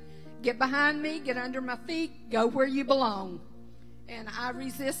 buddy. Get behind me, get under my feet, go where you belong." And I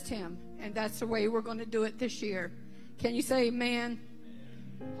resist him. And that's the way we're going to do it this year. Can you say amen?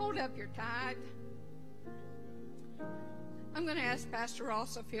 Hold up your tithe. I'm going to ask Pastor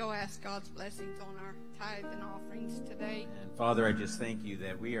Ross if he'll ask God's blessings on our tithe and offerings today. And Father, I just thank you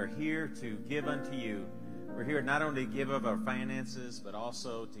that we are here to give unto you. We're here not only to give of our finances, but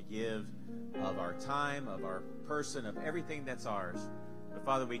also to give of our time, of our person, of everything that's ours. But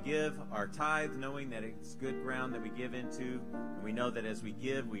Father, we give our tithe knowing that it's good ground that we give into. And we know that as we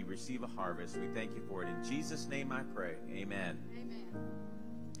give, we receive a harvest. We thank you for it. In Jesus' name I pray. Amen. Amen.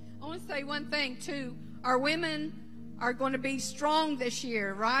 I want to say one thing, too. Our women are going to be strong this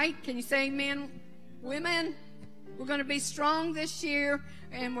year, right? Can you say amen? Women, we're going to be strong this year,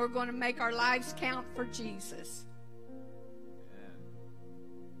 and we're going to make our lives count for Jesus.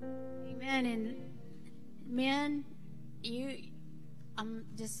 Amen. And men, I'm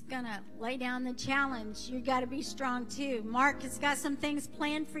just going to lay down the challenge. You got to be strong too. Mark has got some things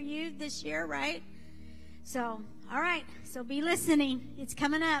planned for you this year, right? So, all right. So be listening. It's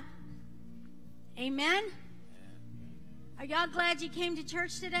coming up. Amen. Are y'all glad you came to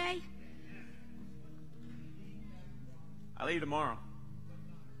church today? I leave tomorrow.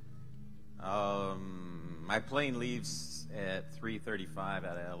 My plane leaves at 3:35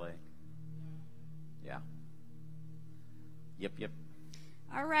 out of LA. Yeah. Yep.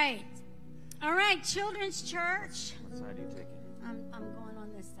 All right. All right, Children's Church. What side are you taking? I'm going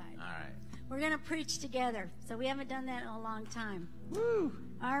on this side. All right. We're going to preach together. So we haven't done that in a long time. Woo!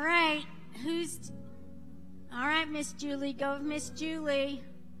 All right. All right, Miss Julie. Go with Miss Julie.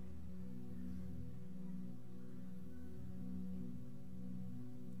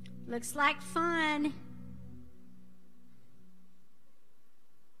 Looks like fun.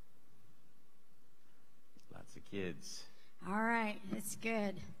 Lots of kids. All right. It's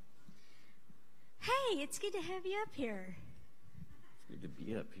good. Hey, it's good to have you up here. It's good to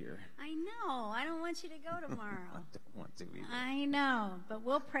be up here. I know. I don't want you to go tomorrow. I don't want to either. I know. But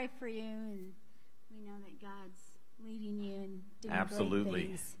we'll pray for you, and we know that God's leading you and doing Absolutely. great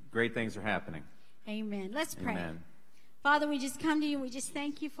things. Great things are happening. Amen. Let's pray. Amen. Father, we just come to you. We just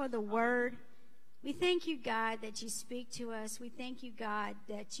thank you for the word. We thank you, God, that you speak to us. We thank you, God,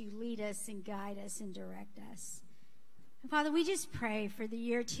 that you lead us and guide us and direct us. And Father, we just pray for the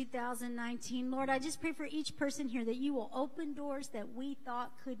year 2019. Lord, I just pray for each person here that you will open doors that we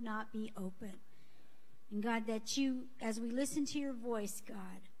thought could not be open. And God, that you, as we listen to your voice, God,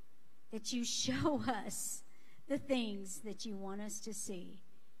 that you show us the things that you want us to see.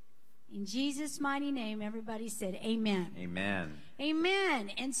 In Jesus' mighty name, everybody said amen. Amen.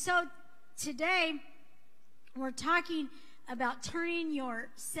 Amen. And so today, we're talking about turning your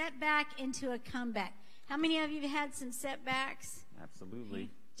setback into a comeback. How many of you have had some setbacks? Absolutely.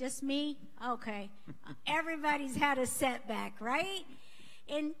 Just me? Okay. Everybody's had a setback, right?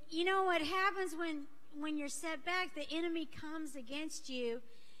 And you know what happens when you're set back? The enemy comes against you,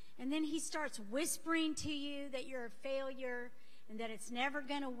 and then he starts whispering to you that you're a failure and that it's never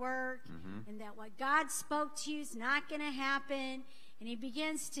going to work, and that what God spoke to you is not going to happen. And he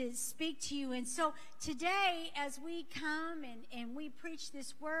begins to speak to you. And so today, as we come and we preach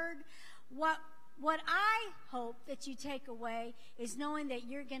this word, what I hope that you take away is knowing that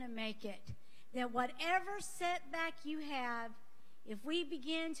you're going to make it. That whatever setback you have, if we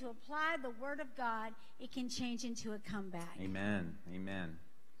begin to apply the word of God, it can change into a comeback. Amen. Amen.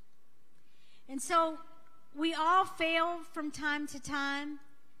 And so we all fail from time to time.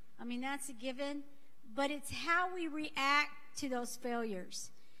 I mean, that's a given. But it's how we react to those failures.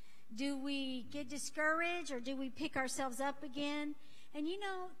 Do we get discouraged, or do we pick ourselves up again? And you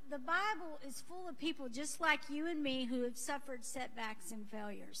know, the Bible is full of people just like you and me who have suffered setbacks and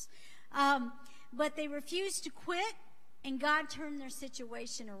failures. But they refused to quit, and God turned their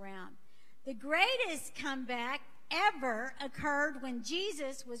situation around. The greatest comeback ever occurred when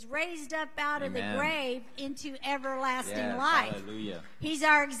Jesus was raised up out of the grave into everlasting life. Hallelujah. He's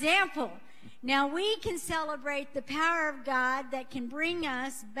our example. Now we can celebrate the power of God that can bring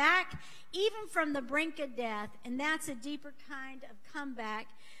us back even from the brink of death, and that's a deeper kind of comeback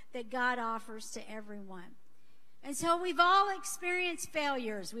that God offers to everyone. And so we've all experienced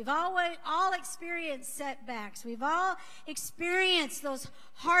failures. We've all experienced setbacks. We've all experienced those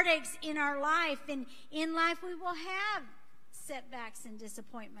heartaches in our life. And in life we will have setbacks and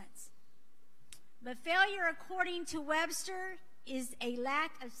disappointments. But failure, according to Webster, is a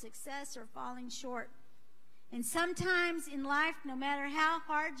lack of success or falling short. And sometimes in life, no matter how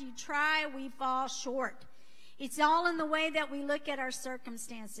hard you try, we fall short. It's all in the way that we look at our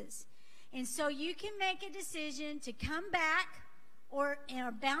circumstances. And so you can make a decision to come back or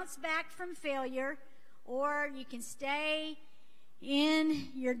bounce back from failure, or you can stay in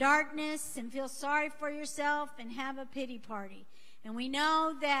your darkness and feel sorry for yourself and have a pity party. And we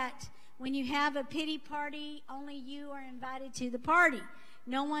know that when you have a pity party, only you are invited to the party.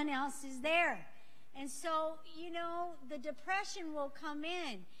 No one else is there. And so, you know, the depression will come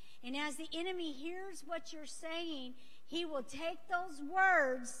in. And as the enemy hears what you're saying, he will take those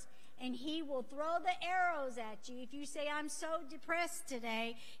words and he will throw the arrows at you. If you say, I'm so depressed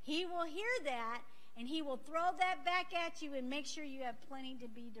today, he will hear that and he will throw that back at you and make sure you have plenty to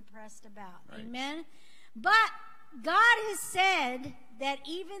be depressed about. Right. Amen? But God has said that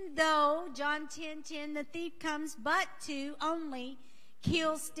even though, John 10:10, the thief comes but to only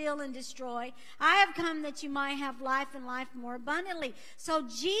kill, steal, and destroy, I have come that you might have life and life more abundantly. So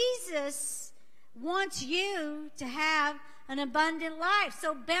Jesus wants you to have an abundant life.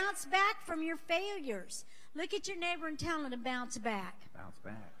 So bounce back from your failures. Look at your neighbor and tell him to bounce back. Bounce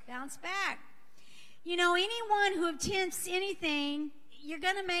back. Bounce back. You know, anyone who attempts anything, you're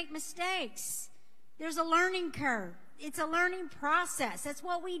going to make mistakes. There's a learning curve. It's a learning process. That's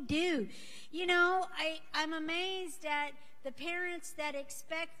what we do. You know, I'm amazed at the parents that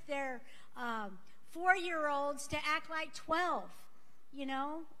expect their 4-year-olds to act like 12, you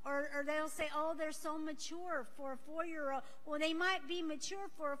know, or they'll say, oh, they're so mature for a 4-year-old. Well, they might be mature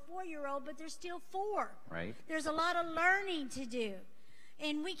for a 4-year-old, but they're still 4. Right. There's a lot of learning to do.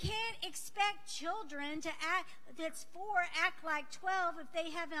 And we can't expect children to that's 4 act like 12 if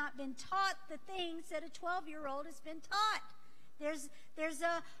they have not been taught the things that a 12-year-old has been taught. There's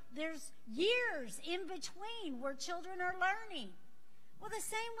years in between where children are learning. Well, the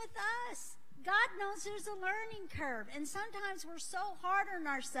same with us. God knows there's a learning curve, and sometimes we're so hard on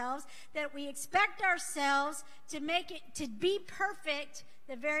ourselves that we expect ourselves to be perfect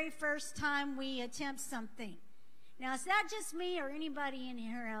the very first time we attempt something. Now, it's not just me or anybody in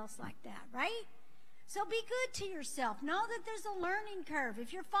here else like that, right? So be good to yourself. Know that there's a learning curve.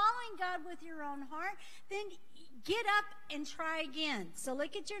 If you're following God with your own heart, then get up and try again. So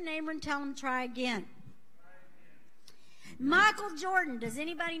look at your neighbor and tell him, try again. Michael Jordan, does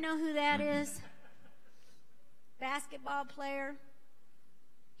anybody know who that is? Basketball player.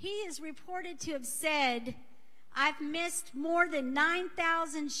 He is reported to have said, I've missed more than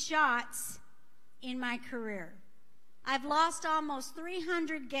 9,000 shots in my career. I've lost almost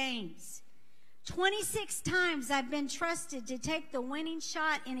 300 games. 26 times I've been trusted to take the winning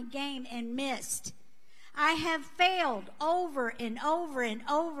shot in a game and missed. I have failed over and over and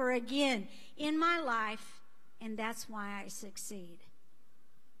over again in my life, and that's why I succeed.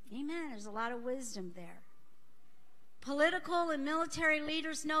 Amen. There's a lot of wisdom there. Political and military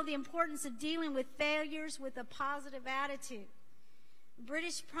leaders know the importance of dealing with failures with a positive attitude.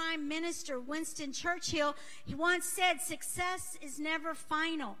 British Prime Minister Winston Churchill, he once said, success is never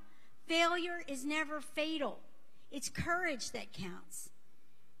final. Failure is never fatal. It's courage that counts.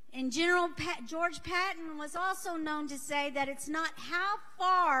 And George Patton was also known to say that it's not how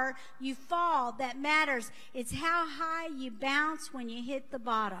far you fall that matters. It's how high you bounce when you hit the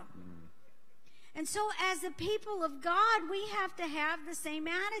bottom. And so as the people of God, we have to have the same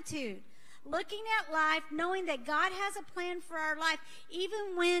attitude. Looking at life, knowing that God has a plan for our life,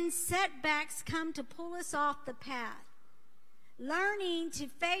 even when setbacks come to pull us off the path. Learning to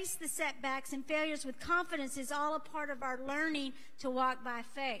face the setbacks and failures with confidence is all a part of our learning to walk by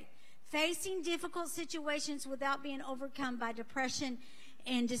faith. Facing difficult situations without being overcome by depression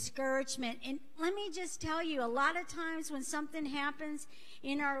and discouragement. And let me just tell you, a lot of times when something happens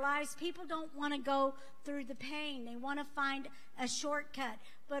in our lives, people don't want to go through the pain. They want to find a shortcut.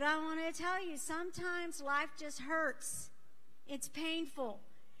 But I want to tell you, sometimes life just hurts. It's painful.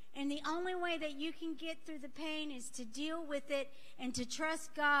 And the only way that you can get through the pain is to deal with it and to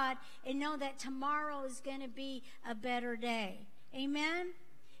trust God and know that tomorrow is going to be a better day. Amen?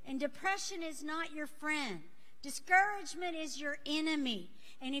 And depression is not your friend. Discouragement is your enemy.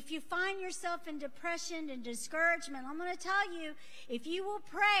 And if you find yourself in depression and discouragement, I'm going to tell you, if you will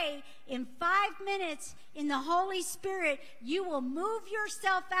pray in 5 minutes in the Holy Spirit, you will move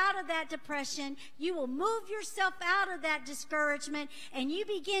yourself out of that depression. You will move yourself out of that discouragement, and you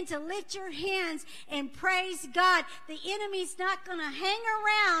begin to lift your hands and praise God. The enemy's not going to hang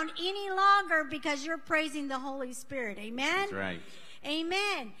around any longer because you're praising the Holy Spirit. Amen? That's right.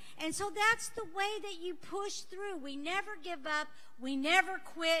 Amen. And so that's the way that you push through. We never give up. We never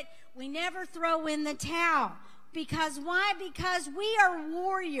quit. We never throw in the towel. Because why? Because we are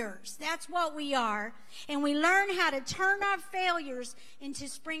warriors. That's what we are. And we learn how to turn our failures into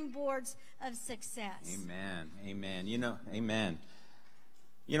springboards of success. Amen. Amen. Amen.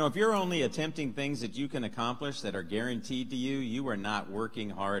 If you're only attempting things that you can accomplish that are guaranteed to you, you are not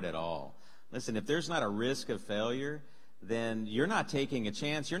working hard at all. Listen, if there's not a risk of failure, then you're not taking a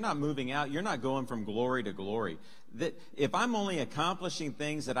chance. You're not moving out. You're not going from glory to glory. If I'm only accomplishing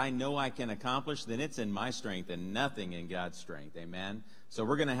thing that I know I can accomplish, then it's in my strength and nothing in God's strength. Amen. So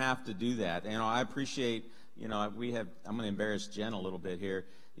we're going to have to do that. I appreciate, I'm going to embarrass Jen a little bit here.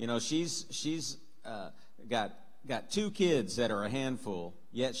 She's got 2 kids that are a handful,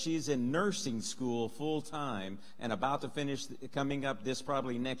 yet she's in nursing school full time and about to finish coming up this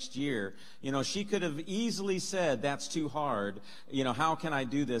probably next year. She could have easily said, that's too hard. How can I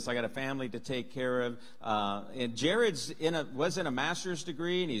do this? I got a family to take care of. And Jared's was in a master's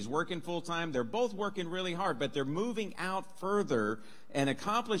degree and he's working full time. They're both working really hard, but they're moving out further and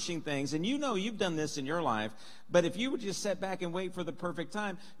accomplishing things. And you've done this in your life, but if you would just sit back and wait for the perfect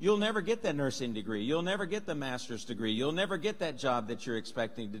time, you'll never get that nursing degree. You'll never get the master's degree. You'll never get that job that you're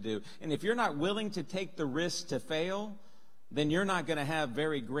expecting to do. And if you're not willing to take the risk to fail, then you're not going to have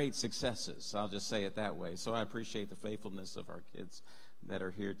very great successes. I'll just say it that way. So I appreciate the faithfulness of our kids that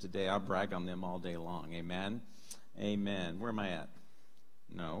are here today. I'll brag on them all day long. Amen. Amen. Where am I at?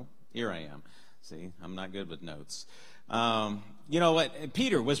 No. Here I am. See, I'm not good with notes. You know what?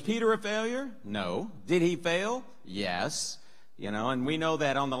 Was Peter a failure? No. Did he fail? Yes. And we know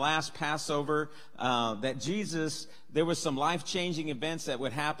that on the last Passover, that Jesus, there was some life-changing events that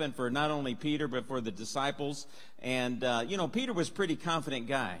would happen for not only Peter, but for the disciples. And, Peter was a pretty confident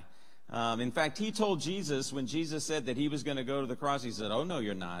guy. In fact, he told Jesus, when Jesus said that he was going to go to the cross, he said, "Oh, no,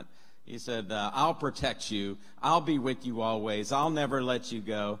 you're not." He said, "I'll protect you. I'll be with you always. I'll never let you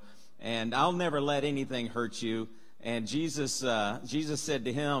go. And I'll never let anything hurt you." And Jesus said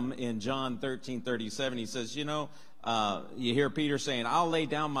to him in John 13:37, he says, you hear Peter saying, "I'll lay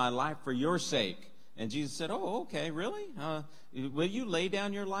down my life for your sake." And Jesus said, "Oh, okay, really? Will you lay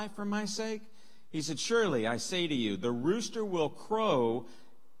down your life for my sake?" He said, "Surely I say to you, the rooster will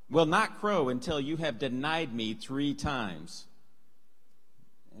not crow until you have denied me 3 times.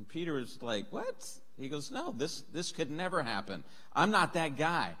 And Peter was like, "What?" He goes, "No, this could never happen. I'm not that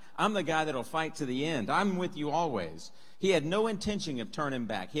guy. I'm the guy that'll fight to the end. I'm with you always." He had no intention of turning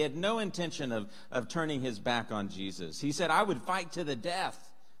back. He had no intention of turning his back on Jesus. He said, "I would fight to the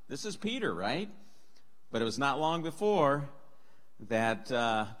death." This is Peter, right? But it was not long before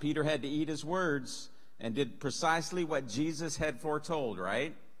that Peter had to eat his words and did precisely what Jesus had foretold,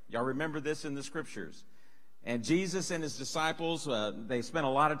 right? Y'all remember this in the scriptures. And Jesus and his disciples, they spent a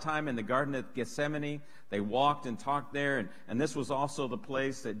lot of time in the Garden of Gethsemane. They walked and talked there. And this was also the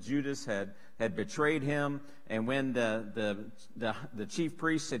place that Judas had betrayed him. And when the chief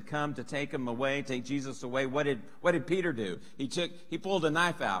priests had come to take Jesus away, what did Peter do? He pulled a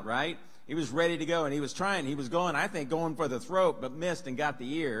knife out, right? He was ready to go, and he was trying. He was going, I think, going for the throat, but missed and got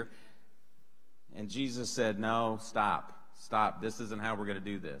the ear. And Jesus said, no, stop. Stop. This isn't how we're going to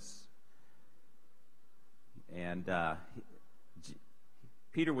do this. And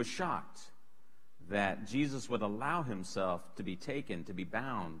Peter was shocked that Jesus would allow himself to be taken, to be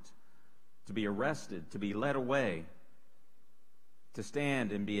bound, to be arrested, to be led away, to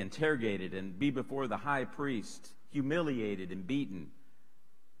stand and be interrogated and be before the high priest, humiliated and beaten.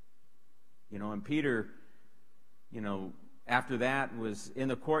 And Peter, after that was in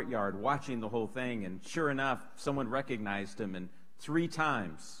the courtyard watching the whole thing, and sure enough, someone recognized him, and 3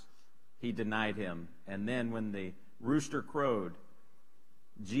 times he denied him. And then when the rooster crowed,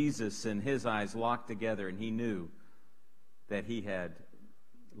 Jesus and his eyes locked together, and he knew that he had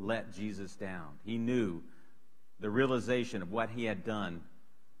let Jesus down. He knew the realization of what he had done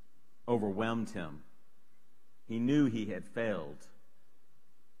overwhelmed him. He knew he had failed.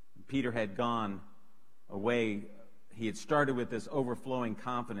 Peter had gone away. He had started with this overflowing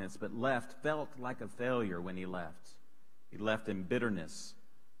confidence, but felt like a failure when he left. He left in bitterness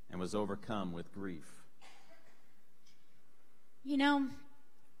and was overcome with grief.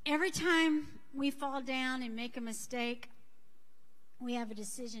 Every time we fall down and make a mistake, we have a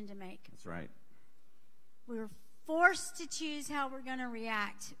decision to make. That's right. We're forced to choose how we're going to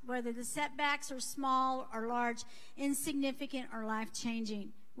react, whether the setbacks are small or large, insignificant or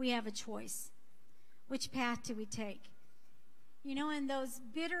life-changing. We have a choice. Which path do we take? In those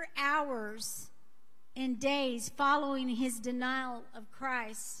bitter hours and days following his denial of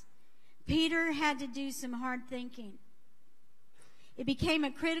Christ, Peter had to do some hard thinking. It became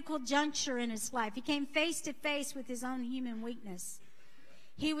a critical juncture in his life. He came face to face with his own human weakness.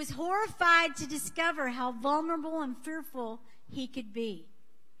 He was horrified to discover how vulnerable and fearful he could be.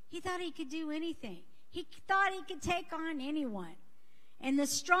 He thought he could do anything. He thought he could take on anyone. And the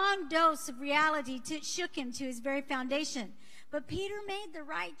strong dose of reality shook him to his very foundation. But Peter made the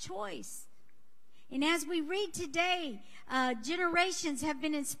right choice. And as we read today, generations have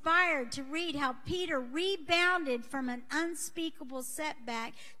been inspired to read how Peter rebounded from an unspeakable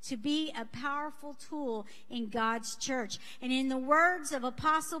setback to be a powerful tool in God's church. And in the words of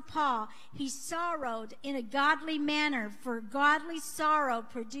Apostle Paul, he sorrowed in a godly manner, for godly sorrow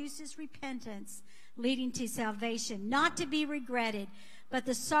produces repentance, leading to salvation, not to be regretted, but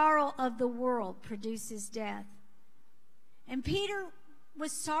the sorrow of the world produces death. And Peter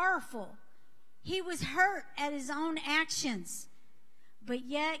was sorrowful. He was hurt at his own actions. But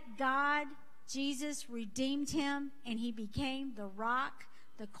yet God, Jesus, redeemed him, and he became the rock,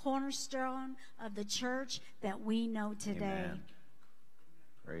 the cornerstone of the church that we know today. Amen.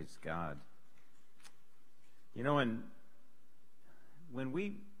 Praise God. And when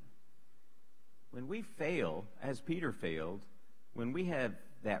we fail, as Peter failed, when we have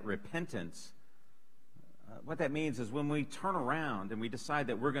that repentance, what that means is when we turn around and we decide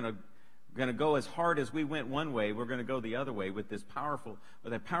that we're going to go as hard as we went one way, we're going to go the other way with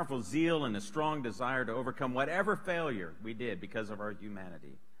a powerful zeal and a strong desire to overcome whatever failure we did because of our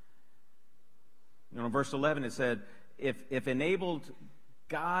humanity. In verse 11 it said, if enabled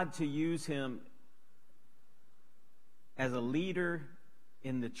God to use him as a leader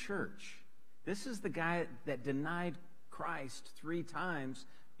in the church. This is the guy that denied Christ 3 times,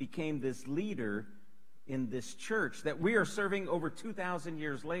 became this leader in this church that we are serving over 2,000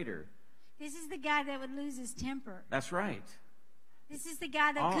 years later. This is the guy that would lose his temper. That's right. This is the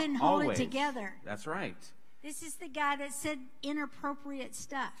guy that couldn't hold it together. That's right. This is the guy that said inappropriate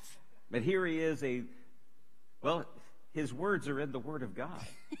stuff. But here he is his words are in the Word of God.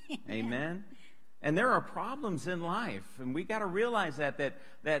 Amen. And there are problems in life, and we got to realize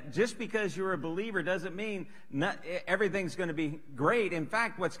that just because you're a believer doesn't mean everything's going to be great. In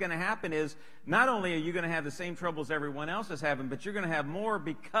fact, what's going to happen is not only are you going to have the same troubles everyone else is having, but you're going to have more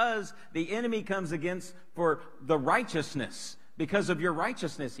because the enemy comes against for the righteousness. Because of your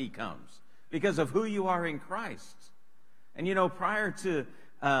righteousness he comes. Because of who you are in Christ. And prior to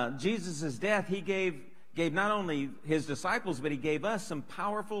Jesus' death, he gave not only his disciples, but he gave us some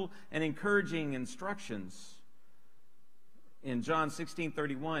powerful and encouraging instructions. In John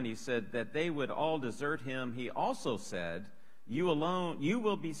 16:31, he said that they would all desert him. He also said, you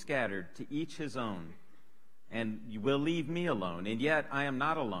will be scattered, to each his own, and you will leave me alone. And yet I am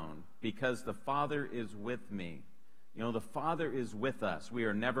not alone, because the Father is with me. The Father is with us. We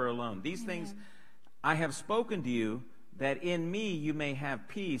are never alone. These things I have spoken to you, that in me you may have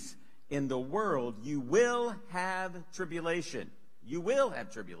peace. In the world, you will have tribulation. You will have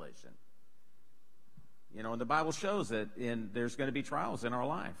tribulation. And the Bible shows that there's going to be trials in our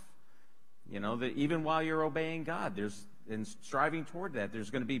life. That even while you're obeying God, and striving toward that. There's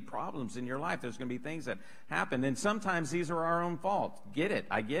going to be problems in your life. There's going to be things that happen. And sometimes these are our own fault. Get it.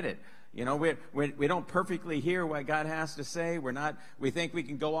 I get it. You know, we don't perfectly hear what God has to say. We think we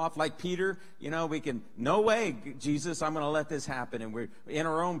can go off like Peter. You know, no way, Jesus, I'm going to let this happen. And we're in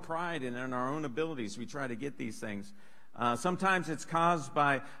our own pride and in our own abilities, we try to get these things. Sometimes it's caused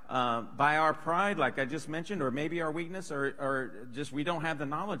by our pride, like I just mentioned, or maybe our weakness, or just we don't have the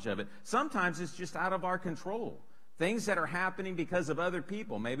knowledge of it. Sometimes it's just out of our control. Things that are happening because of other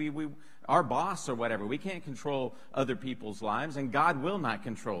people. Maybe our boss or whatever. We can't control other people's lives, and God will not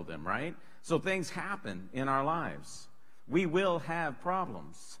control them, right? So things happen in our lives. We will have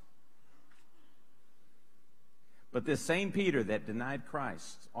problems. But this same Peter that denied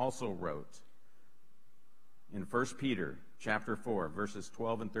Christ also wrote in 1 Peter chapter 4, verses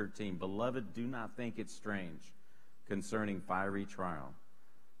 12 and 13, "Beloved, do not think it strange concerning fiery trial,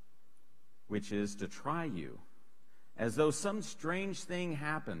 which is to try you, as though some strange thing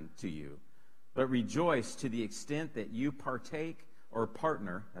happened to you, but rejoice to the extent that you partake or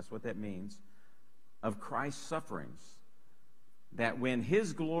partner," that's what that means, "of Christ's sufferings, that when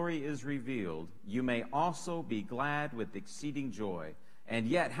his glory is revealed, you may also be glad with exceeding joy." And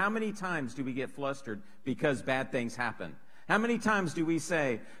yet, how many times do we get flustered because bad things happen? How many times do we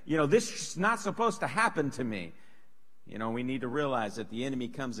say, you know, this is not supposed to happen to me? You know, we need to realize that the enemy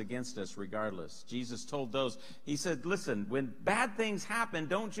comes against us regardless. Jesus told those, he said, listen, when bad things happen,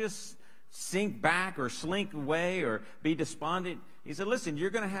 don't just sink back or slink away or be despondent. He said, listen, you're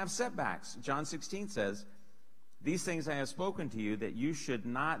going to have setbacks. John 16 says, "These things I have spoken to you, that you should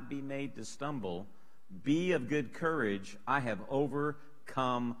not be made to stumble. Be of good courage. I have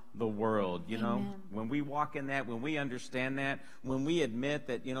overcome the world." You know, when we walk in that, when we understand that, when we admit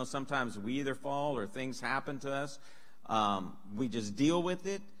that, you know, sometimes we either fall or things happen to us, we just deal with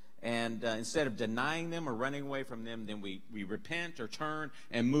it. And instead of denying them or running away from them, then we repent or turn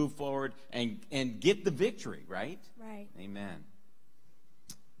and move forward and get the victory, right? Right. Amen.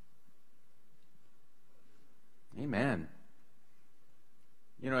 Amen.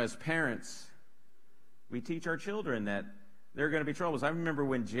 You know, as parents, we teach our children that there are going to be troubles. I remember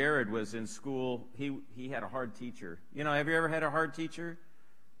when Jared was in school, he had a hard teacher. You know, have you ever had a hard teacher?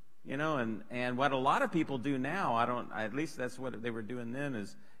 You know, and what a lot of people do now, at least that's what they were doing then,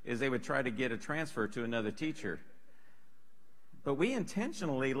 is they would try to get a transfer to another teacher. But we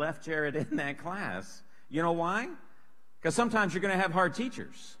intentionally left Jared in that class. You know why? Because sometimes you're going to have hard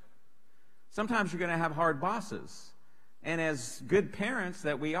teachers. Sometimes you're going to have hard bosses. And as good parents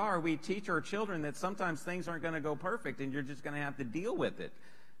that we are, we teach our children that sometimes things aren't going to go perfect, and you're just going to have to deal with it.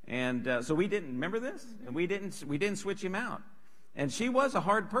 And so we didn't, remember this? And we didn't switch him out. And she was a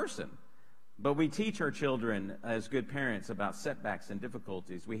hard person. But we teach our children as good parents about setbacks and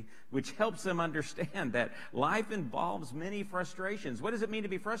difficulties, which helps them understand that life involves many frustrations. What does it mean to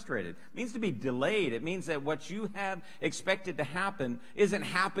be frustrated? It means to be delayed. It means that what you have expected to happen isn't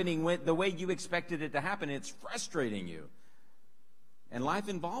happening the way you expected it to happen. It's frustrating you. And life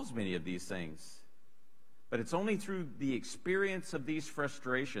involves many of these things. But it's only through the experience of these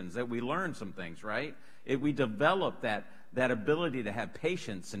frustrations that we learn some things, right? We develop that ability to have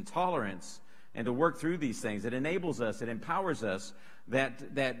patience and tolerance and to work through these things. It enables us, it empowers us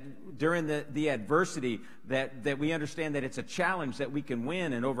that during the adversity that we understand that it's a challenge that we can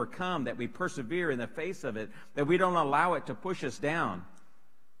win and overcome, that we persevere in the face of it, that we don't allow it to push us down.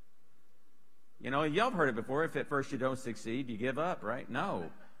 You know, y'all have heard it before. If at first you don't succeed, you give up, right? No,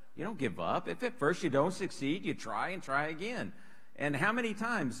 you don't give up. If at first you don't succeed, you try and try again. And how many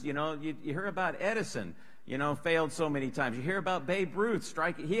times, you know, you hear about Edison, you know, failed so many times. You hear about Babe Ruth,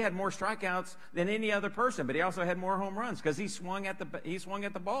 he had more strikeouts than any other person, but he also had more home runs because he swung at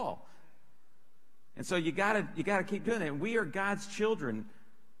the ball. And so you gotta keep doing it. And we are God's children,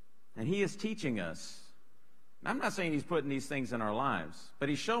 and He is teaching us. I'm not saying He's putting these things in our lives, but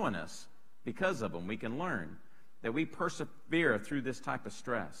He's showing us because of them we can learn that we persevere through this type of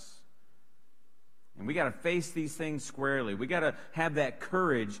stress. And we got to face these things squarely. We got to have that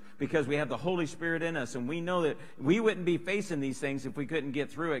courage because we have the Holy Spirit in us, and we know that we wouldn't be facing these things if we couldn't get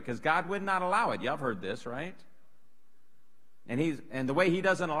through it, because God would not allow it. Y'all have heard this, right? And the way He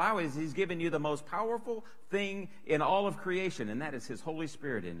doesn't allow it is He's given you the most powerful thing in all of creation, and that is His Holy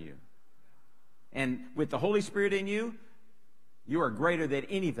Spirit in you. And with the Holy Spirit in you, you are greater than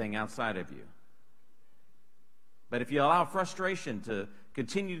anything outside of you. But if you allow frustration to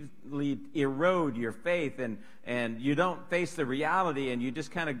continually erode your faith and you don't face the reality and you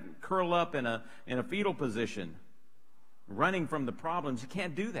just kind of curl up in a fetal position, running from the problems, you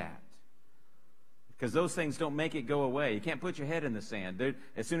can't do that. Because those things don't make it go away. You can't put your head in the sand.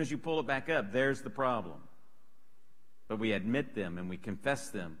 As soon as you pull it back up, there's the problem. but we admit them and we confess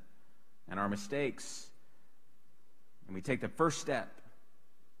them and our mistakes. And we take the first step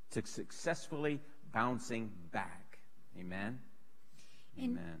to successfully bouncing back. Amen?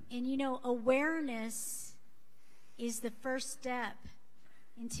 Amen. And you know, awareness is the first step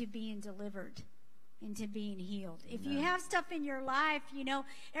into being delivered, into being healed. If you have stuff in your life, you know,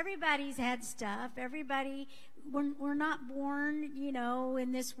 everybody's had stuff. Everybody, we're not born, you know,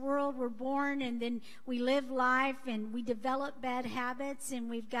 in this world. We're born and then we live life and we develop bad habits, and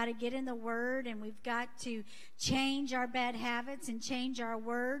we've got to get in the Word, and we've got to change our bad habits and change our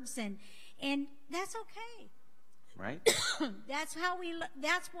words, and that's okay. Right? That's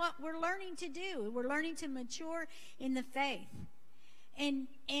what we're learning to do. We're learning to mature in the faith. And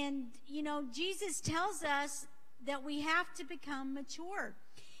you know, Jesus tells us that we have to become mature.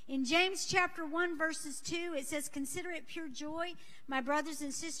 In James chapter 1 verses 2, it says, "Consider it pure joy, my brothers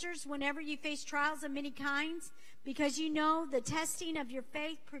and sisters, whenever you face trials of many kinds, because you know the testing of your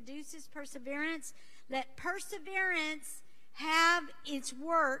faith produces perseverance. Let perseverance have its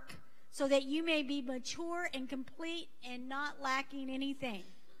work, so that you may be mature and complete and not lacking anything."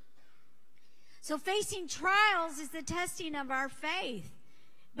 So facing trials is the testing of our faith.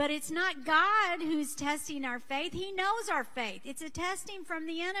 But it's not God who's testing our faith. He knows our faith. It's a testing from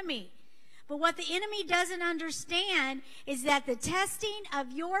the enemy. But what the enemy doesn't understand is that the testing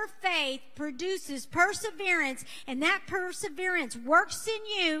of your faith produces perseverance, and that perseverance works in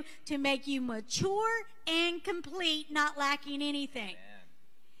you to make you mature and complete, not lacking anything. Amen.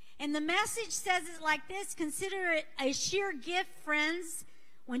 And the message says it like this: consider it a sheer gift, friends,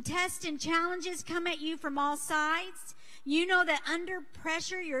 when tests and challenges come at you from all sides. You know that under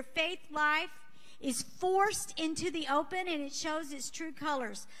pressure, your faith life is forced into the open, and it shows its true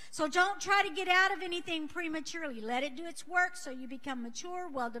colors. So don't try to get out of anything prematurely. Let it do its work so you become mature,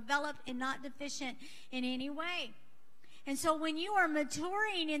 well-developed, and not deficient in any way. And so when you are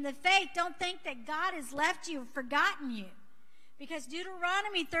maturing in the faith, don't think that God has left you or forgotten you. Because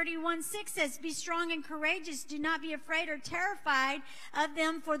Deuteronomy 31:6 says, "Be strong and courageous. Do not be afraid or terrified of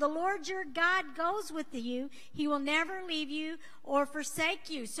them, for the Lord your God goes with you. He will never leave you or forsake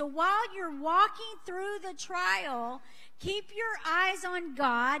you." So while you're walking through the trial, keep your eyes on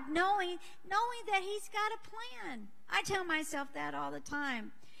God, knowing that He's got a plan. I tell myself that all the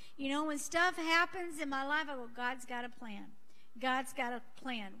time. You know, when stuff happens in my life, I go, God's got a plan. God's got a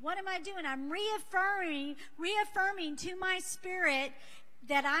plan. What am I doing? I'm reaffirming to my spirit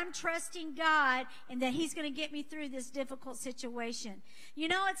that I'm trusting God and that He's going to get me through this difficult situation. You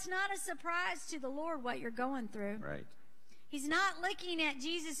know, it's not a surprise to the Lord what you're going through. Right. He's not looking at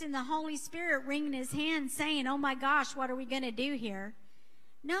Jesus and the Holy Spirit wringing His hand saying, "Oh my gosh, what are we going to do here?"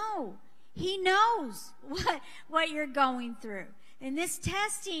 No, He knows what you're going through. And this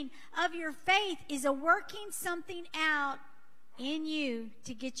testing of your faith is a working something out in you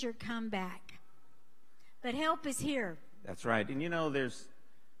to get your comeback. But help is here. That's right. And you know, there's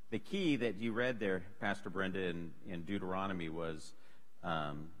the key that you read there, Pastor Brenda, in Deuteronomy was,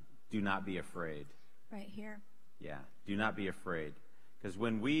 do not be afraid. Right here. Yeah, do not be afraid. Because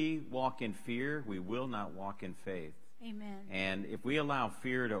when we walk in fear, we will not walk in faith. Amen. And if we allow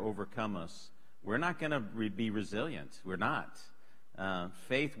fear to overcome us, we're not going to be resilient. We're not.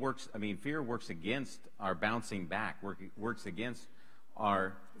 Fear works against our bouncing back. Works against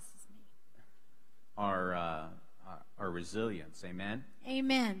our resilience. Amen?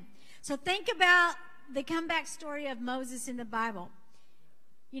 Amen. So think about the comeback story of Moses in the Bible.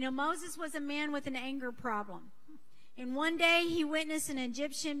 You know, Moses was a man with an anger problem. And one day he witnessed an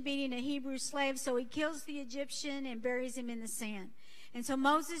Egyptian beating a Hebrew slave, so he kills the Egyptian and buries him in the sand. And so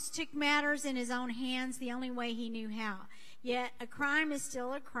Moses took matters in his own hands the only way he knew how. Yet a crime is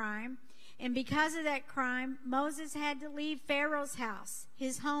still a crime. And because of that crime, Moses had to leave Pharaoh's house,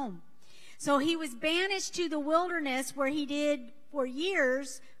 his home. So he was banished to the wilderness, where he did for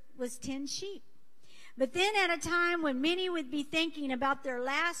years was tend sheep. But then at a time when many would be thinking about their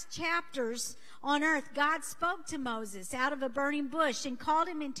last chapters on earth, God spoke to Moses out of a burning bush and called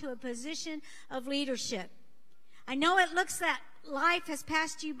him into a position of leadership. "I know it looks that life has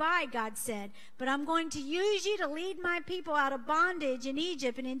passed you by," God said, "but I'm going to use you to lead my people out of bondage in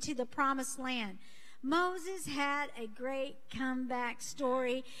Egypt and into the promised land." Moses had a great comeback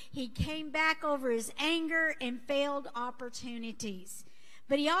story. He came back over his anger and failed opportunities.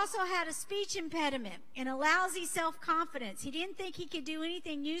 But he also had a speech impediment and a lousy self-confidence. He didn't think he could do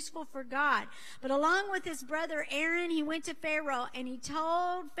anything useful for God. But along with his brother Aaron, he went to Pharaoh, and he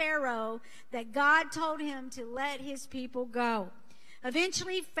told Pharaoh that God told him to let his people go.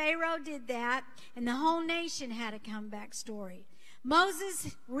 Eventually, Pharaoh did that, and the whole nation had a comeback story.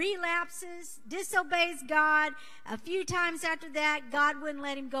 Moses relapses, disobeys God. A few times after that, God wouldn't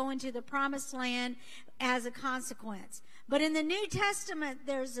let him go into the promised land as a consequence. But in the New Testament,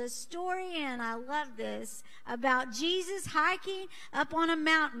 there's a story, and I love this, about Jesus hiking up on a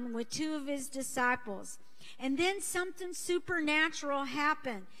mountain with two of his disciples. And then something supernatural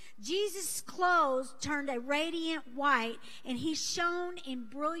happened. Jesus' clothes turned a radiant white, and he shone in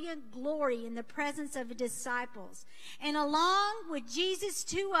brilliant glory in the presence of his disciples. And along with Jesus,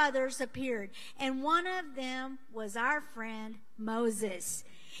 two others appeared, and one of them was our friend Moses.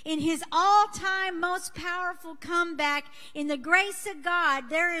 In his all-time most powerful comeback, in the grace of God,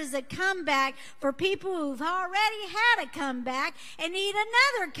 there is a comeback for people who've already had a comeback and need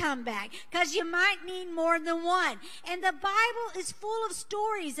another comeback, because you might need more than one. And the Bible is full of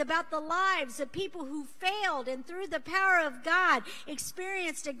stories about the lives of people who failed and through the power of God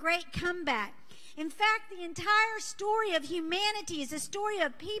experienced a great comeback. In fact, the entire story of humanity is a story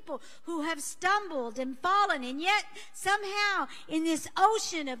of people who have stumbled and fallen, and yet somehow in this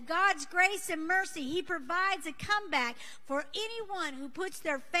ocean of God's grace and mercy, he provides a comeback for anyone who puts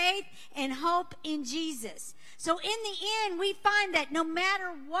their faith and hope in Jesus. So in the end, we find that no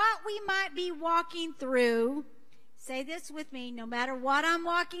matter what we might be walking through, say this with me, no matter what I'm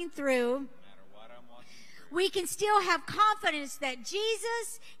walking through, we can still have confidence that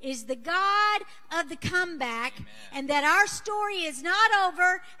Jesus is the God of the comeback. Amen. And that our story is not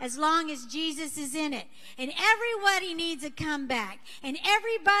over as long as Jesus is in it. And everybody needs a comeback. And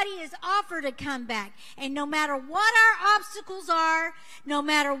everybody is offered a comeback. And no matter what our obstacles are, no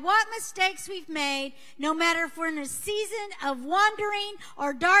matter what mistakes we've made, no matter if we're in a season of wandering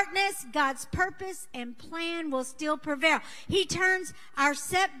or darkness, God's purpose and plan will still prevail. He turns our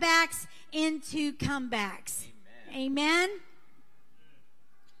setbacks into comebacks. Amen.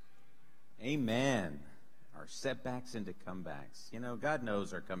 Amen. Our setbacks into comebacks. You know, God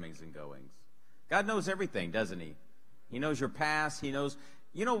knows our comings and goings. God knows everything, doesn't he? He knows your past. He knows,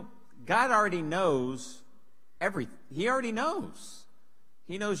 you know, God already knows everything. He already knows.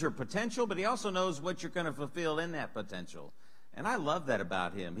 He knows your potential, but he also knows what you're going to fulfill in that potential. And I love that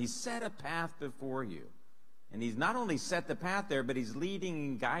about him. He set a path before you. And he's not only set the path there, but he's leading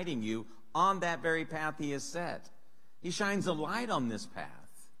and guiding you on that very path he has set. He shines a light on this path.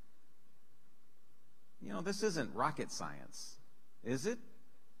 You know, this isn't rocket science, is it?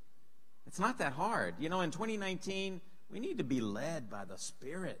 It's not that hard. You know, in 2019, we need to be led by the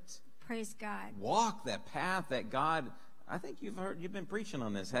Spirit. Praise God. Walk that path that God, I think you've been preaching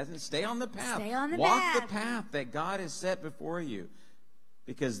on this, hasn't it? Stay on the path. Stay on the path. path. Walk the path that God has set before you.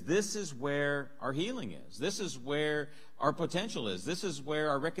 Because this is where our healing is. This is where our potential is. This is where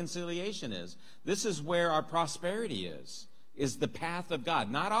our reconciliation is. This is where our prosperity is the path of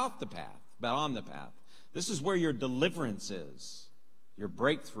God. Not off the path, but on the path. This is where your deliverance is, your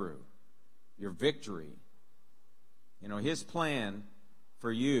breakthrough, your victory. You know, his plan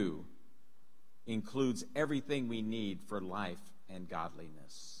for you includes everything we need for life and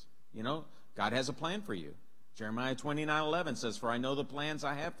godliness. You know, God has a plan for you. Jeremiah 29:11 says, "For I know the plans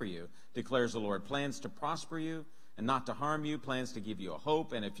I have for you, declares the Lord, plans to prosper you and not to harm you, plans to give you a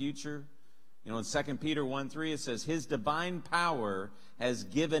hope and a future." You know, in 2 Peter 1:3 it says, "His divine power has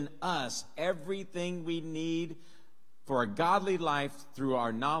given us everything we need for a godly life through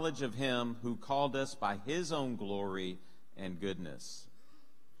our knowledge of him who called us by his own glory and goodness."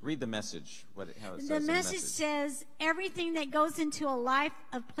 Read the message, how it says the in message says, everything that goes into a life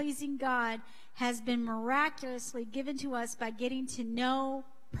of pleasing God has been miraculously given to us by getting to know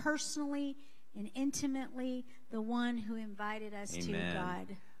personally and intimately the one who invited us to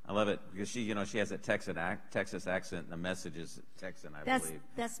God. I love it because she has that Texas accent, and the message is Texan, I believe.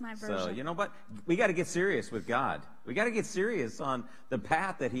 That's my version. So, you know what? We got to get serious with God. We got to get serious on the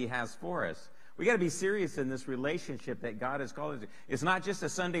path that he has for us. We got to be serious in this relationship that God has called us to. It's not just a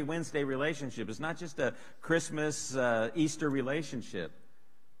Sunday, Wednesday relationship. It's not just a Christmas, Easter relationship.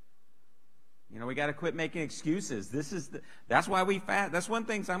 You know, we got to quit making excuses. That's why we fast. That's one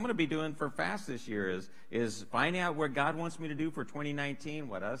thing I'm going to be doing for fast this year is finding out what God wants me to do for 2019,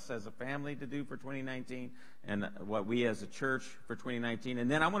 what us as a family to do for 2019, and what we as a church for 2019.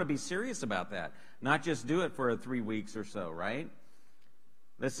 And then I want to be serious about that, not just do it for 3 weeks or so, right?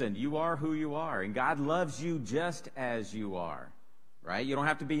 Listen, you are who you are, and God loves you just as you are, right? You don't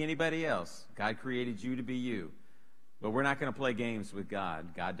have to be anybody else. God created you to be you. But we're not going to play games with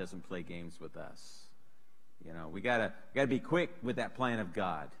God. God doesn't play games with us. You know, we gotta be quick with that plan of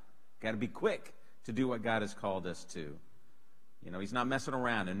God. Got to be quick to do what God has called us to. You know, he's not messing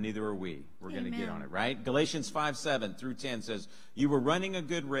around, and neither are we. We're going to get on it, right? Galatians 5:7-10 says, "You were running a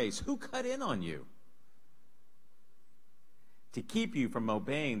good race. Who cut in on you?" to keep you from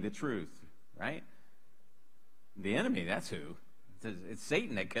obeying the truth, right? The enemy, that's who. It's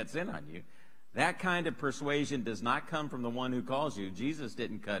Satan that cuts in on you. That kind of persuasion does not come from the one who calls you. Jesus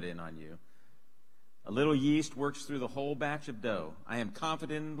didn't cut in on you. A little yeast works through the whole batch of dough. I am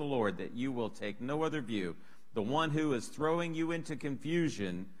confident in the Lord that you will take no other view. The one who is throwing you into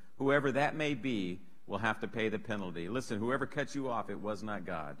confusion, whoever that may be, will have to pay the penalty. Listen, whoever cuts you off, it was not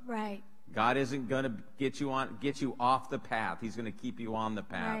God. Right. God isn't going to get you off the path. He's going to keep you on the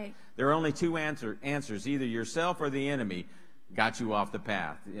path. Right. There are only two answers, either yourself or the enemy got you off the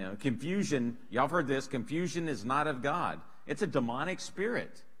path. You know, confusion, y'all have heard this, confusion is not of God. It's a demonic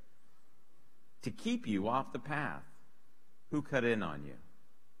spirit to keep you off the path. Who cut in on you?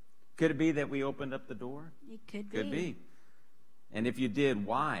 Could it be that we opened up the door? It could be. Could be. And if you did,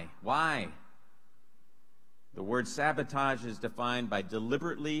 why? Why? The word sabotage is defined by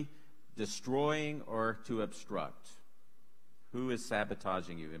deliberately destroying or to obstruct. Who is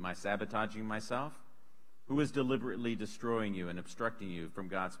sabotaging you? Am I sabotaging myself? Who is deliberately destroying you and obstructing you from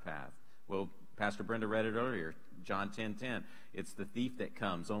God's path? Well, Pastor Brenda read it earlier, John 10:10. It's the thief that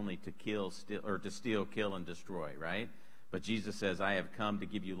comes only to kill, steal, kill, and destroy, right? But Jesus says, I have come to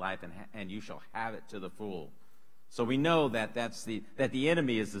give you life, and you shall have it to the full. So we know that the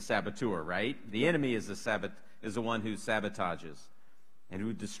enemy is the saboteur, right? The enemy is the one who sabotages and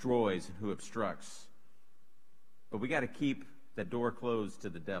who destroys and who obstructs. But we got to keep the door closed to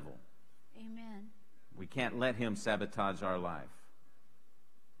the devil. Amen. We can't let him sabotage our life.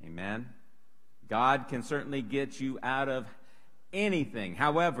 Amen. God can certainly get you out of anything.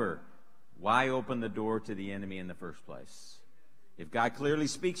 However, why open the door to the enemy in the first place? If God clearly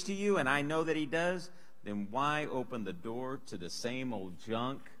speaks to you, and I know that he does, then why open the door to the same old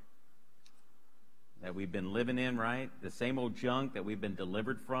junk that we've been living in, right? The same old junk that we've been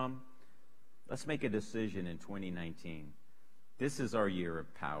delivered from? Let's make a decision in 2019. This is our year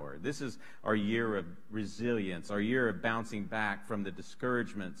of power. This is our year of resilience, our year of bouncing back from the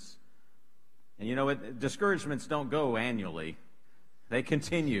discouragements. And you know what? Discouragements don't go annually. They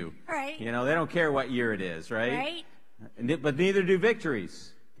continue. Right. You know, they don't care what year it is, right? Right. But neither do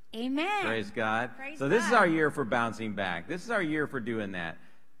victories. Amen. Praise God. Praise So this is God. our year for bouncing back. This is our year for doing that.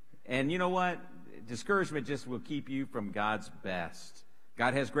 And you know what? Discouragement just will keep you from God's best.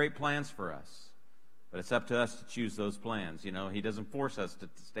 God has great plans for us. But it's up to us to choose those plans. You know, he doesn't force us to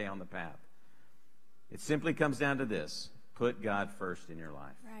stay on the path. It simply comes down to this. Put God first in your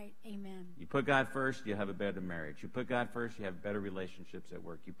life. Right. Amen. You put God first, you have a better marriage. You put God first, you have better relationships at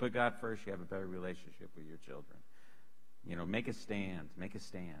work. You put God first, you have a better relationship with your children. You know, make a stand. Make a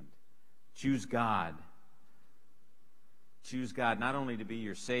stand. Choose God. Choose God not only to be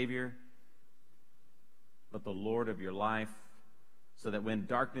your Savior, but the Lord of your life, so that when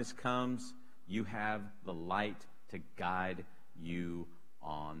darkness comes, you have the light to guide you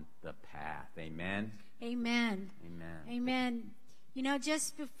on the path. Amen? Amen. Amen. Amen. You know,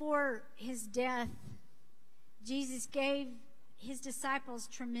 just before his death, Jesus gave his disciples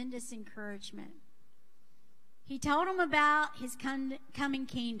tremendous encouragement. He told them about his coming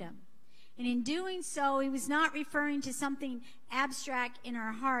kingdom. And in doing so, he was not referring to something abstract in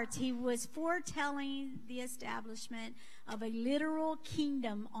our hearts. He was foretelling the establishment of a literal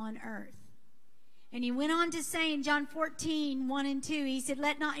kingdom on earth. And he went on to say in John 14:1 and 2, he said,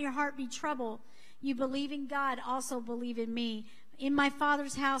 let not your heart be troubled. You believe in God, also believe in me. In my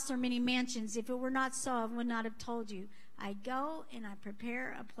Father's house are many mansions. If it were not so, I would not have told you. I go and I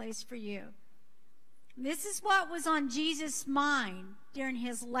prepare a place for you. This is what was on Jesus' mind during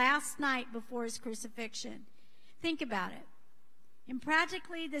his last night before his crucifixion. Think about it. In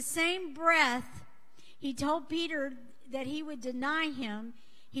practically the same breath he told Peter that he would deny him,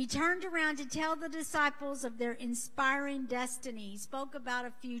 he turned around to tell the disciples of their inspiring destiny. He spoke about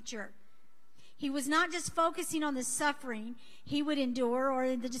a future. He was not just focusing on the suffering he would endure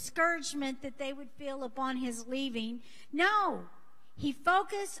or the discouragement that they would feel upon his leaving. No, he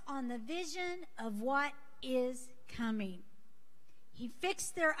focused on the vision of what is coming. He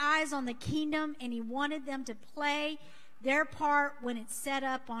fixed their eyes on the kingdom, and he wanted them to play their part when it's set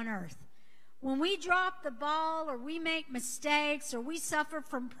up on earth. When we drop the ball or we make mistakes or we suffer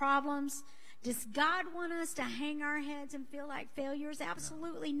from problems, does God want us to hang our heads and feel like failures?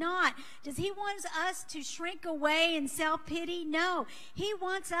 Absolutely not. Does he want us to shrink away in self-pity? No. He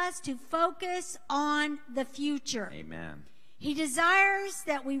wants us to focus on the future. Amen. He desires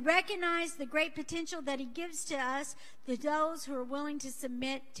that we recognize the great potential that he gives to us, to those who are willing to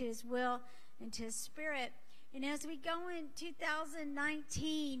submit to his will and to his spirit. And as we go in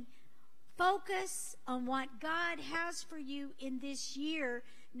 2019, focus on what God has for you in this year,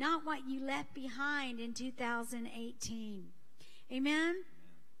 not what you left behind in 2018. Amen?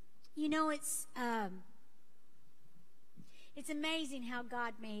 You know, it's amazing how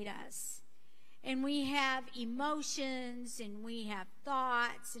God made us. And we have emotions, and we have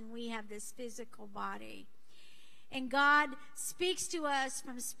thoughts, and we have this physical body. And God speaks to us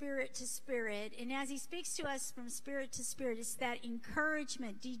from spirit to spirit. And as he speaks to us from spirit to spirit, it's that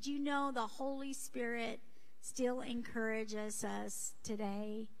encouragement. Did you know the Holy Spirit still encourages us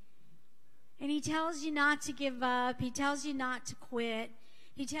today? And he tells you not to give up. He tells you not to quit.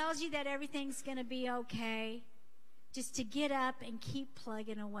 He tells you that everything's going to be okay. Just to get up and keep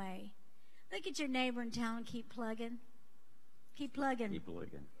plugging away. Look at your neighbor and tell him, keep plugging. Keep plugging. Keep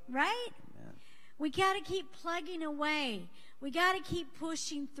plugging. Right? Amen. We got to keep plugging away. We got to keep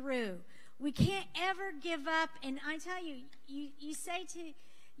pushing through. We can't ever give up. And I tell you, you say to,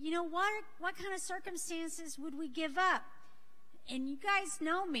 you know, what kind of circumstances would we give up? And you guys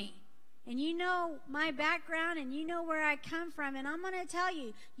know me. And you know my background, and you know where I come from. And I'm going to tell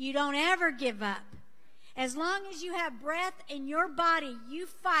you, you don't ever give up. As long as you have breath in your body, you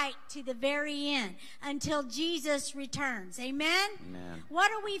fight to the very end until Jesus returns. Amen? Amen.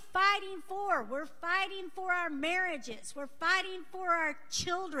 What are we fighting for? We're fighting for our marriages. We're fighting for our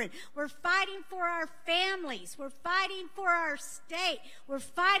children. We're fighting for our families. We're fighting for our state. We're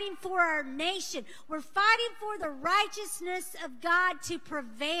fighting for our nation. We're fighting for the righteousness of God to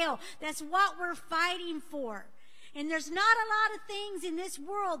prevail. That's what we're fighting for. And there's not a lot of things in this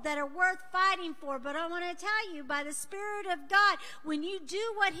world that are worth fighting for. But I want to tell you, by the Spirit of God, when you do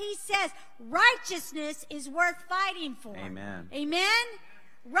what he says, righteousness is worth fighting for. Amen. Amen?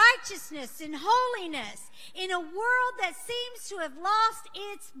 Righteousness and holiness in a world that seems to have lost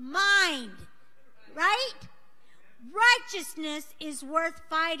its mind. Right? Righteousness is worth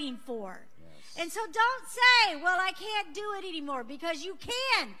fighting for. Yes. And so don't say, well, I can't do it anymore, because you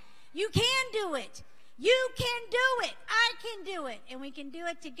can. You can do it. You can do it. I can do it. And we can do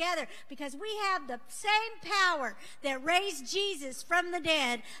it together, because we have the same power that raised Jesus from the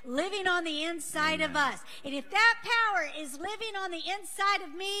dead living on the inside of us. And if that power is living on the inside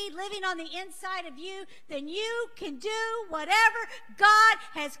of me, living on the inside of you, then you can do whatever God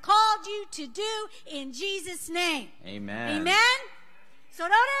has called you to do in Jesus' name. Amen. Amen? So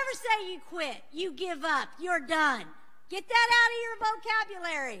don't ever say you quit. You give up. You're done. Get that out of your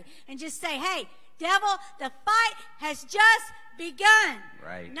vocabulary and just say, hey, devil, the fight has just begun.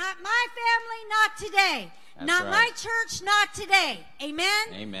 Right. Not my family, not today. That's not right. my church, not today. Amen?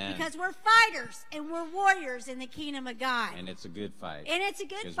 Amen. Because we're fighters and we're warriors in the kingdom of God. And it's a good fight. And it's a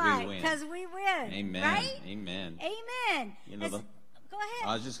good fight because we win. Amen. Right? Amen. Amen. You know, Go ahead.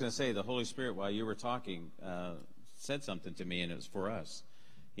 I was just going to say, the Holy Spirit, while you were talking, said something to me, and it was for us.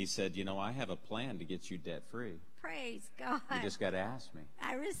 He said, you know, I have a plan to get you debt-free. Praise God. You just got to ask me.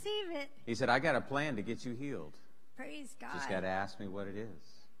 I receive it. He said, I got a plan to get you healed. Praise God. Just got to ask me what it is.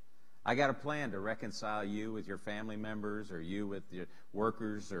 I got a plan to reconcile you with your family members, or you with your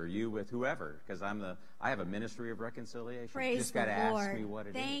workers, or you with whoever, because I have a ministry of reconciliation. Praise just got to the Lord. ask me what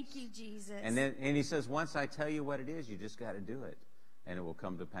it is. Thank you, Jesus. And he says, once I tell you what it is, you just got to do it, and it will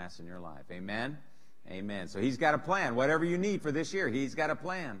come to pass in your life. Amen? Amen. So he's got a plan. Whatever you need for this year, he's got a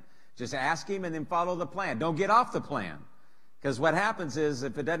plan. Just ask him and then follow the plan. Don't get off the plan. Because what happens is,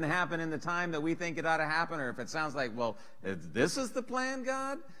 if it doesn't happen in the time that we think it ought to happen, or if it sounds like, well, this is the plan,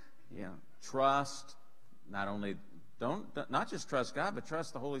 God, trust. Not just trust God, but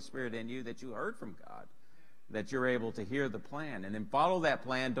trust the Holy Spirit in you, that you heard from God, that you're able to hear the plan. And then follow that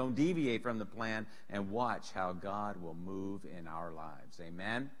plan. Don't deviate from the plan, and watch how God will move in our lives.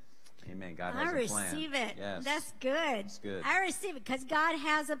 Amen? Amen. God has a plan. I receive it. Yes. That's good. That's good. I receive it because God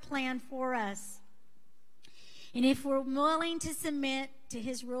has a plan for us. And if we're willing to submit to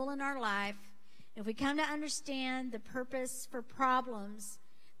his rule in our life, if we come to understand the purpose for problems,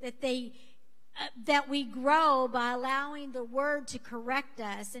 that we grow by allowing the word to correct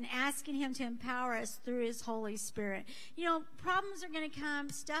us and asking him to empower us through his Holy Spirit. You know, problems are going to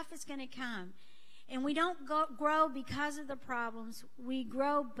come. Stuff is going to come. And we don't grow because of the problems. We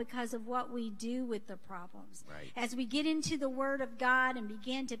grow because of what we do with the problems. Right. As we get into the Word of God and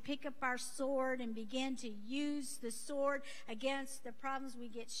begin to pick up our sword and begin to use the sword against the problems, we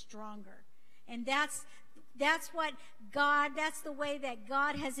get stronger. And that's the way that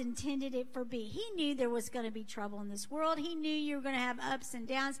God has intended it for be. He knew there was going to be trouble in this world. He knew you were going to have ups and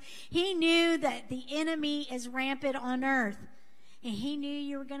downs. He knew that the enemy is rampant on earth. And he knew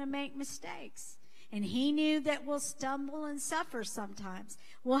you were going to make mistakes. And he knew that we'll stumble and suffer sometimes.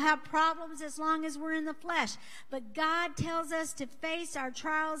 We'll have problems as long as we're in the flesh. But God tells us to face our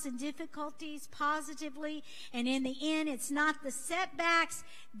trials and difficulties positively. And in the end, it's not the setbacks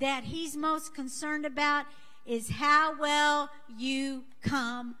that he's most concerned about. is how well you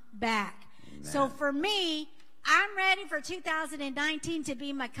come back. Amen. So for me, I'm ready for 2019 to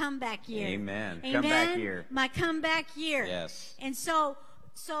be my comeback year. Amen. Amen. Comeback year. My comeback year. Yes. And so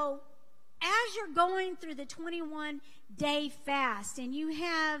as you're going through the 21-day fast and you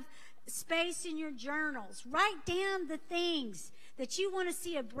have space in your journals, write down the things that you want to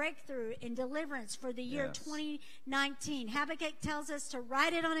see a breakthrough in deliverance for the year 2019. Habakkuk tells us to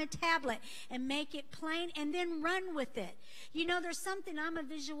write it on a tablet and make it plain and then run with it. You know, there's something, I'm a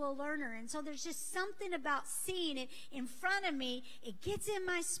visual learner, and so there's just something about seeing it in front of me. It gets in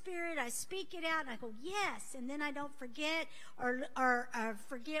my spirit. I speak it out, and I go, yes, and then I don't forget or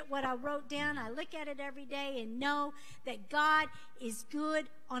forget what I wrote down. I look at it every day and know that God is good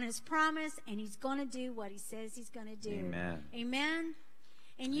on his promise, and he's going to do what he says he's going to do. Amen. Amen.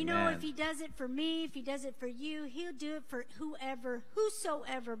 And you know, if he does it for me, if he does it for you, he'll do it for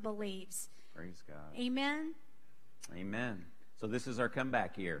whosoever believes. Praise God. Amen. Amen. So this is our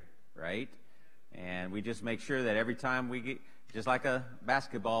comeback year, right? And we just make sure that every time we get, just like a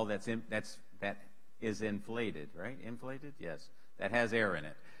basketball that is inflated, right? Inflated? Yes. That has air in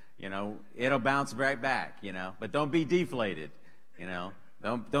it. You know, it'll bounce right back, you know, but don't be deflated, you know.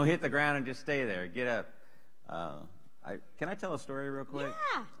 Don't hit the ground and just stay there. Get up. Can I tell a story real quick?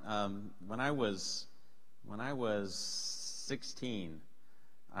 Yeah. When I was 16,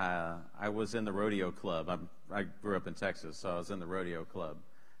 I was in the rodeo club. I grew up in Texas, so I was in the rodeo club,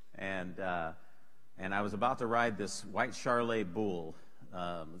 and I was about to ride this white Charolais bull.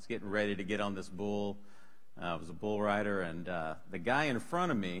 I was getting ready to get on this bull. I was a bull rider, and the guy in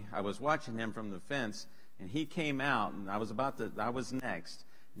front of me, I was watching him from the fence, and he came out, and I was next,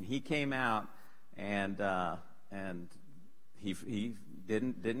 and he came out, and he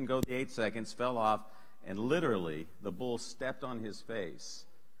didn't go the 8 seconds, fell off, and literally the bull stepped on his face.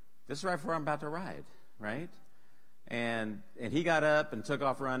 This is right before I'm about to ride, right? And he got up and took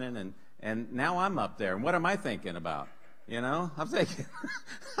off running, and now I'm up there, and what am I thinking about? You know, I'm thinking,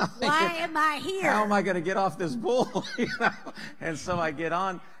 why am I here? How am I going to get off this bull? You know? And so I get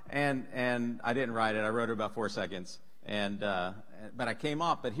on, and I didn't ride it. I rode it about 4 seconds, but I came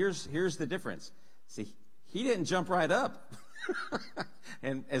off. But here's the difference. See, he didn't jump right up.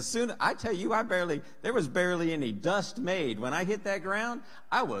 And as soon, I tell you, there was barely any dust made. When I hit that ground,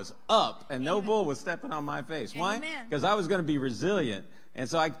 I was up, and no bull was stepping on my face. Why? Because I was going to be resilient. And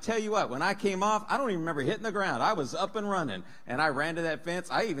so I tell you what, when I came off, I don't even remember hitting the ground. I was up and running, and I ran to that fence.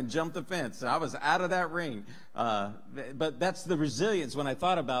 I even jumped the fence. I was out of that ring. But that's the resilience. When I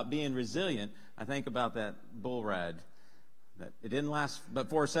thought about being resilient, I think about that bull ride. It didn't last but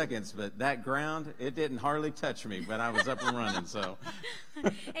 4 seconds, but that ground, it didn't hardly touch me when I was up and running. So,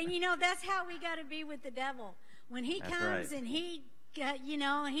 and you know, that's how we got to be with the devil. When he comes and he, you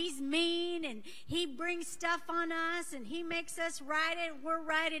know, he's mean and he brings stuff on us and he makes us ride it, we're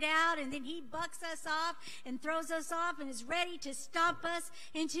ride it out, and then he bucks us off and throws us off and is ready to stomp us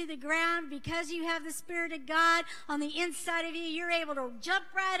into the ground. Because you have the Spirit of God on the inside of you, you're able to jump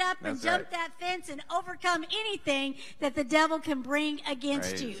right up and jump that fence and overcome anything that the devil can bring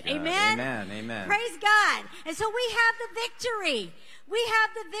against you. God. Amen? Amen. Amen. Praise God. And so we have the victory. We have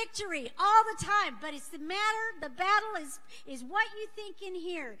the victory all the time, but it's the battle is what you think in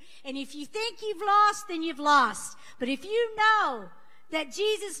here. And if you think you've lost, then you've lost. But if you know that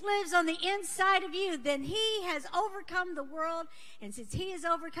Jesus lives on the inside of you, then he has overcome the world. And since he has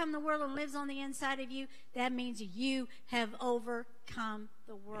overcome the world and lives on the inside of you, that means you have overcome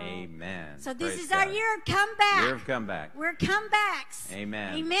the world. Amen. So this is our year of comeback. Year of comeback. We're comebacks.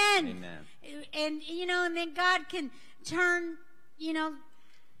 Amen. Amen. Amen. And, you know, and then God can turn, you know,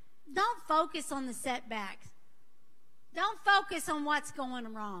 don't focus on the setbacks. Don't focus on what's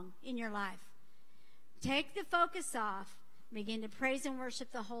going wrong in your life. Take the focus off. Begin to praise and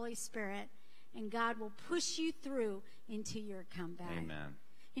worship the Holy Spirit, and God will push you through into your comeback. Amen.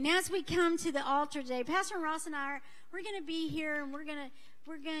 And as we come to the altar today, Pastor Ross and I we're going to be here, and we're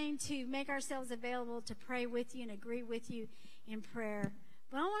going to make ourselves available to pray with you and agree with you in prayer.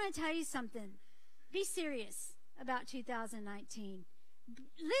 But I want to tell you something. Be serious about 2019.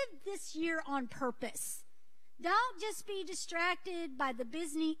 Live this year on purpose. Don't just be distracted by the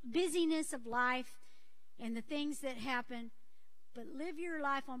busyness of life and the things that happen, but live your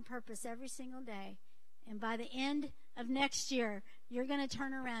life on purpose every single day. And by the end of next year, you're going to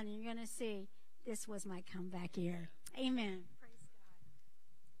turn around and you're going to see, this was my comeback year. Amen. Praise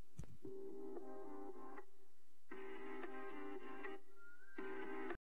God.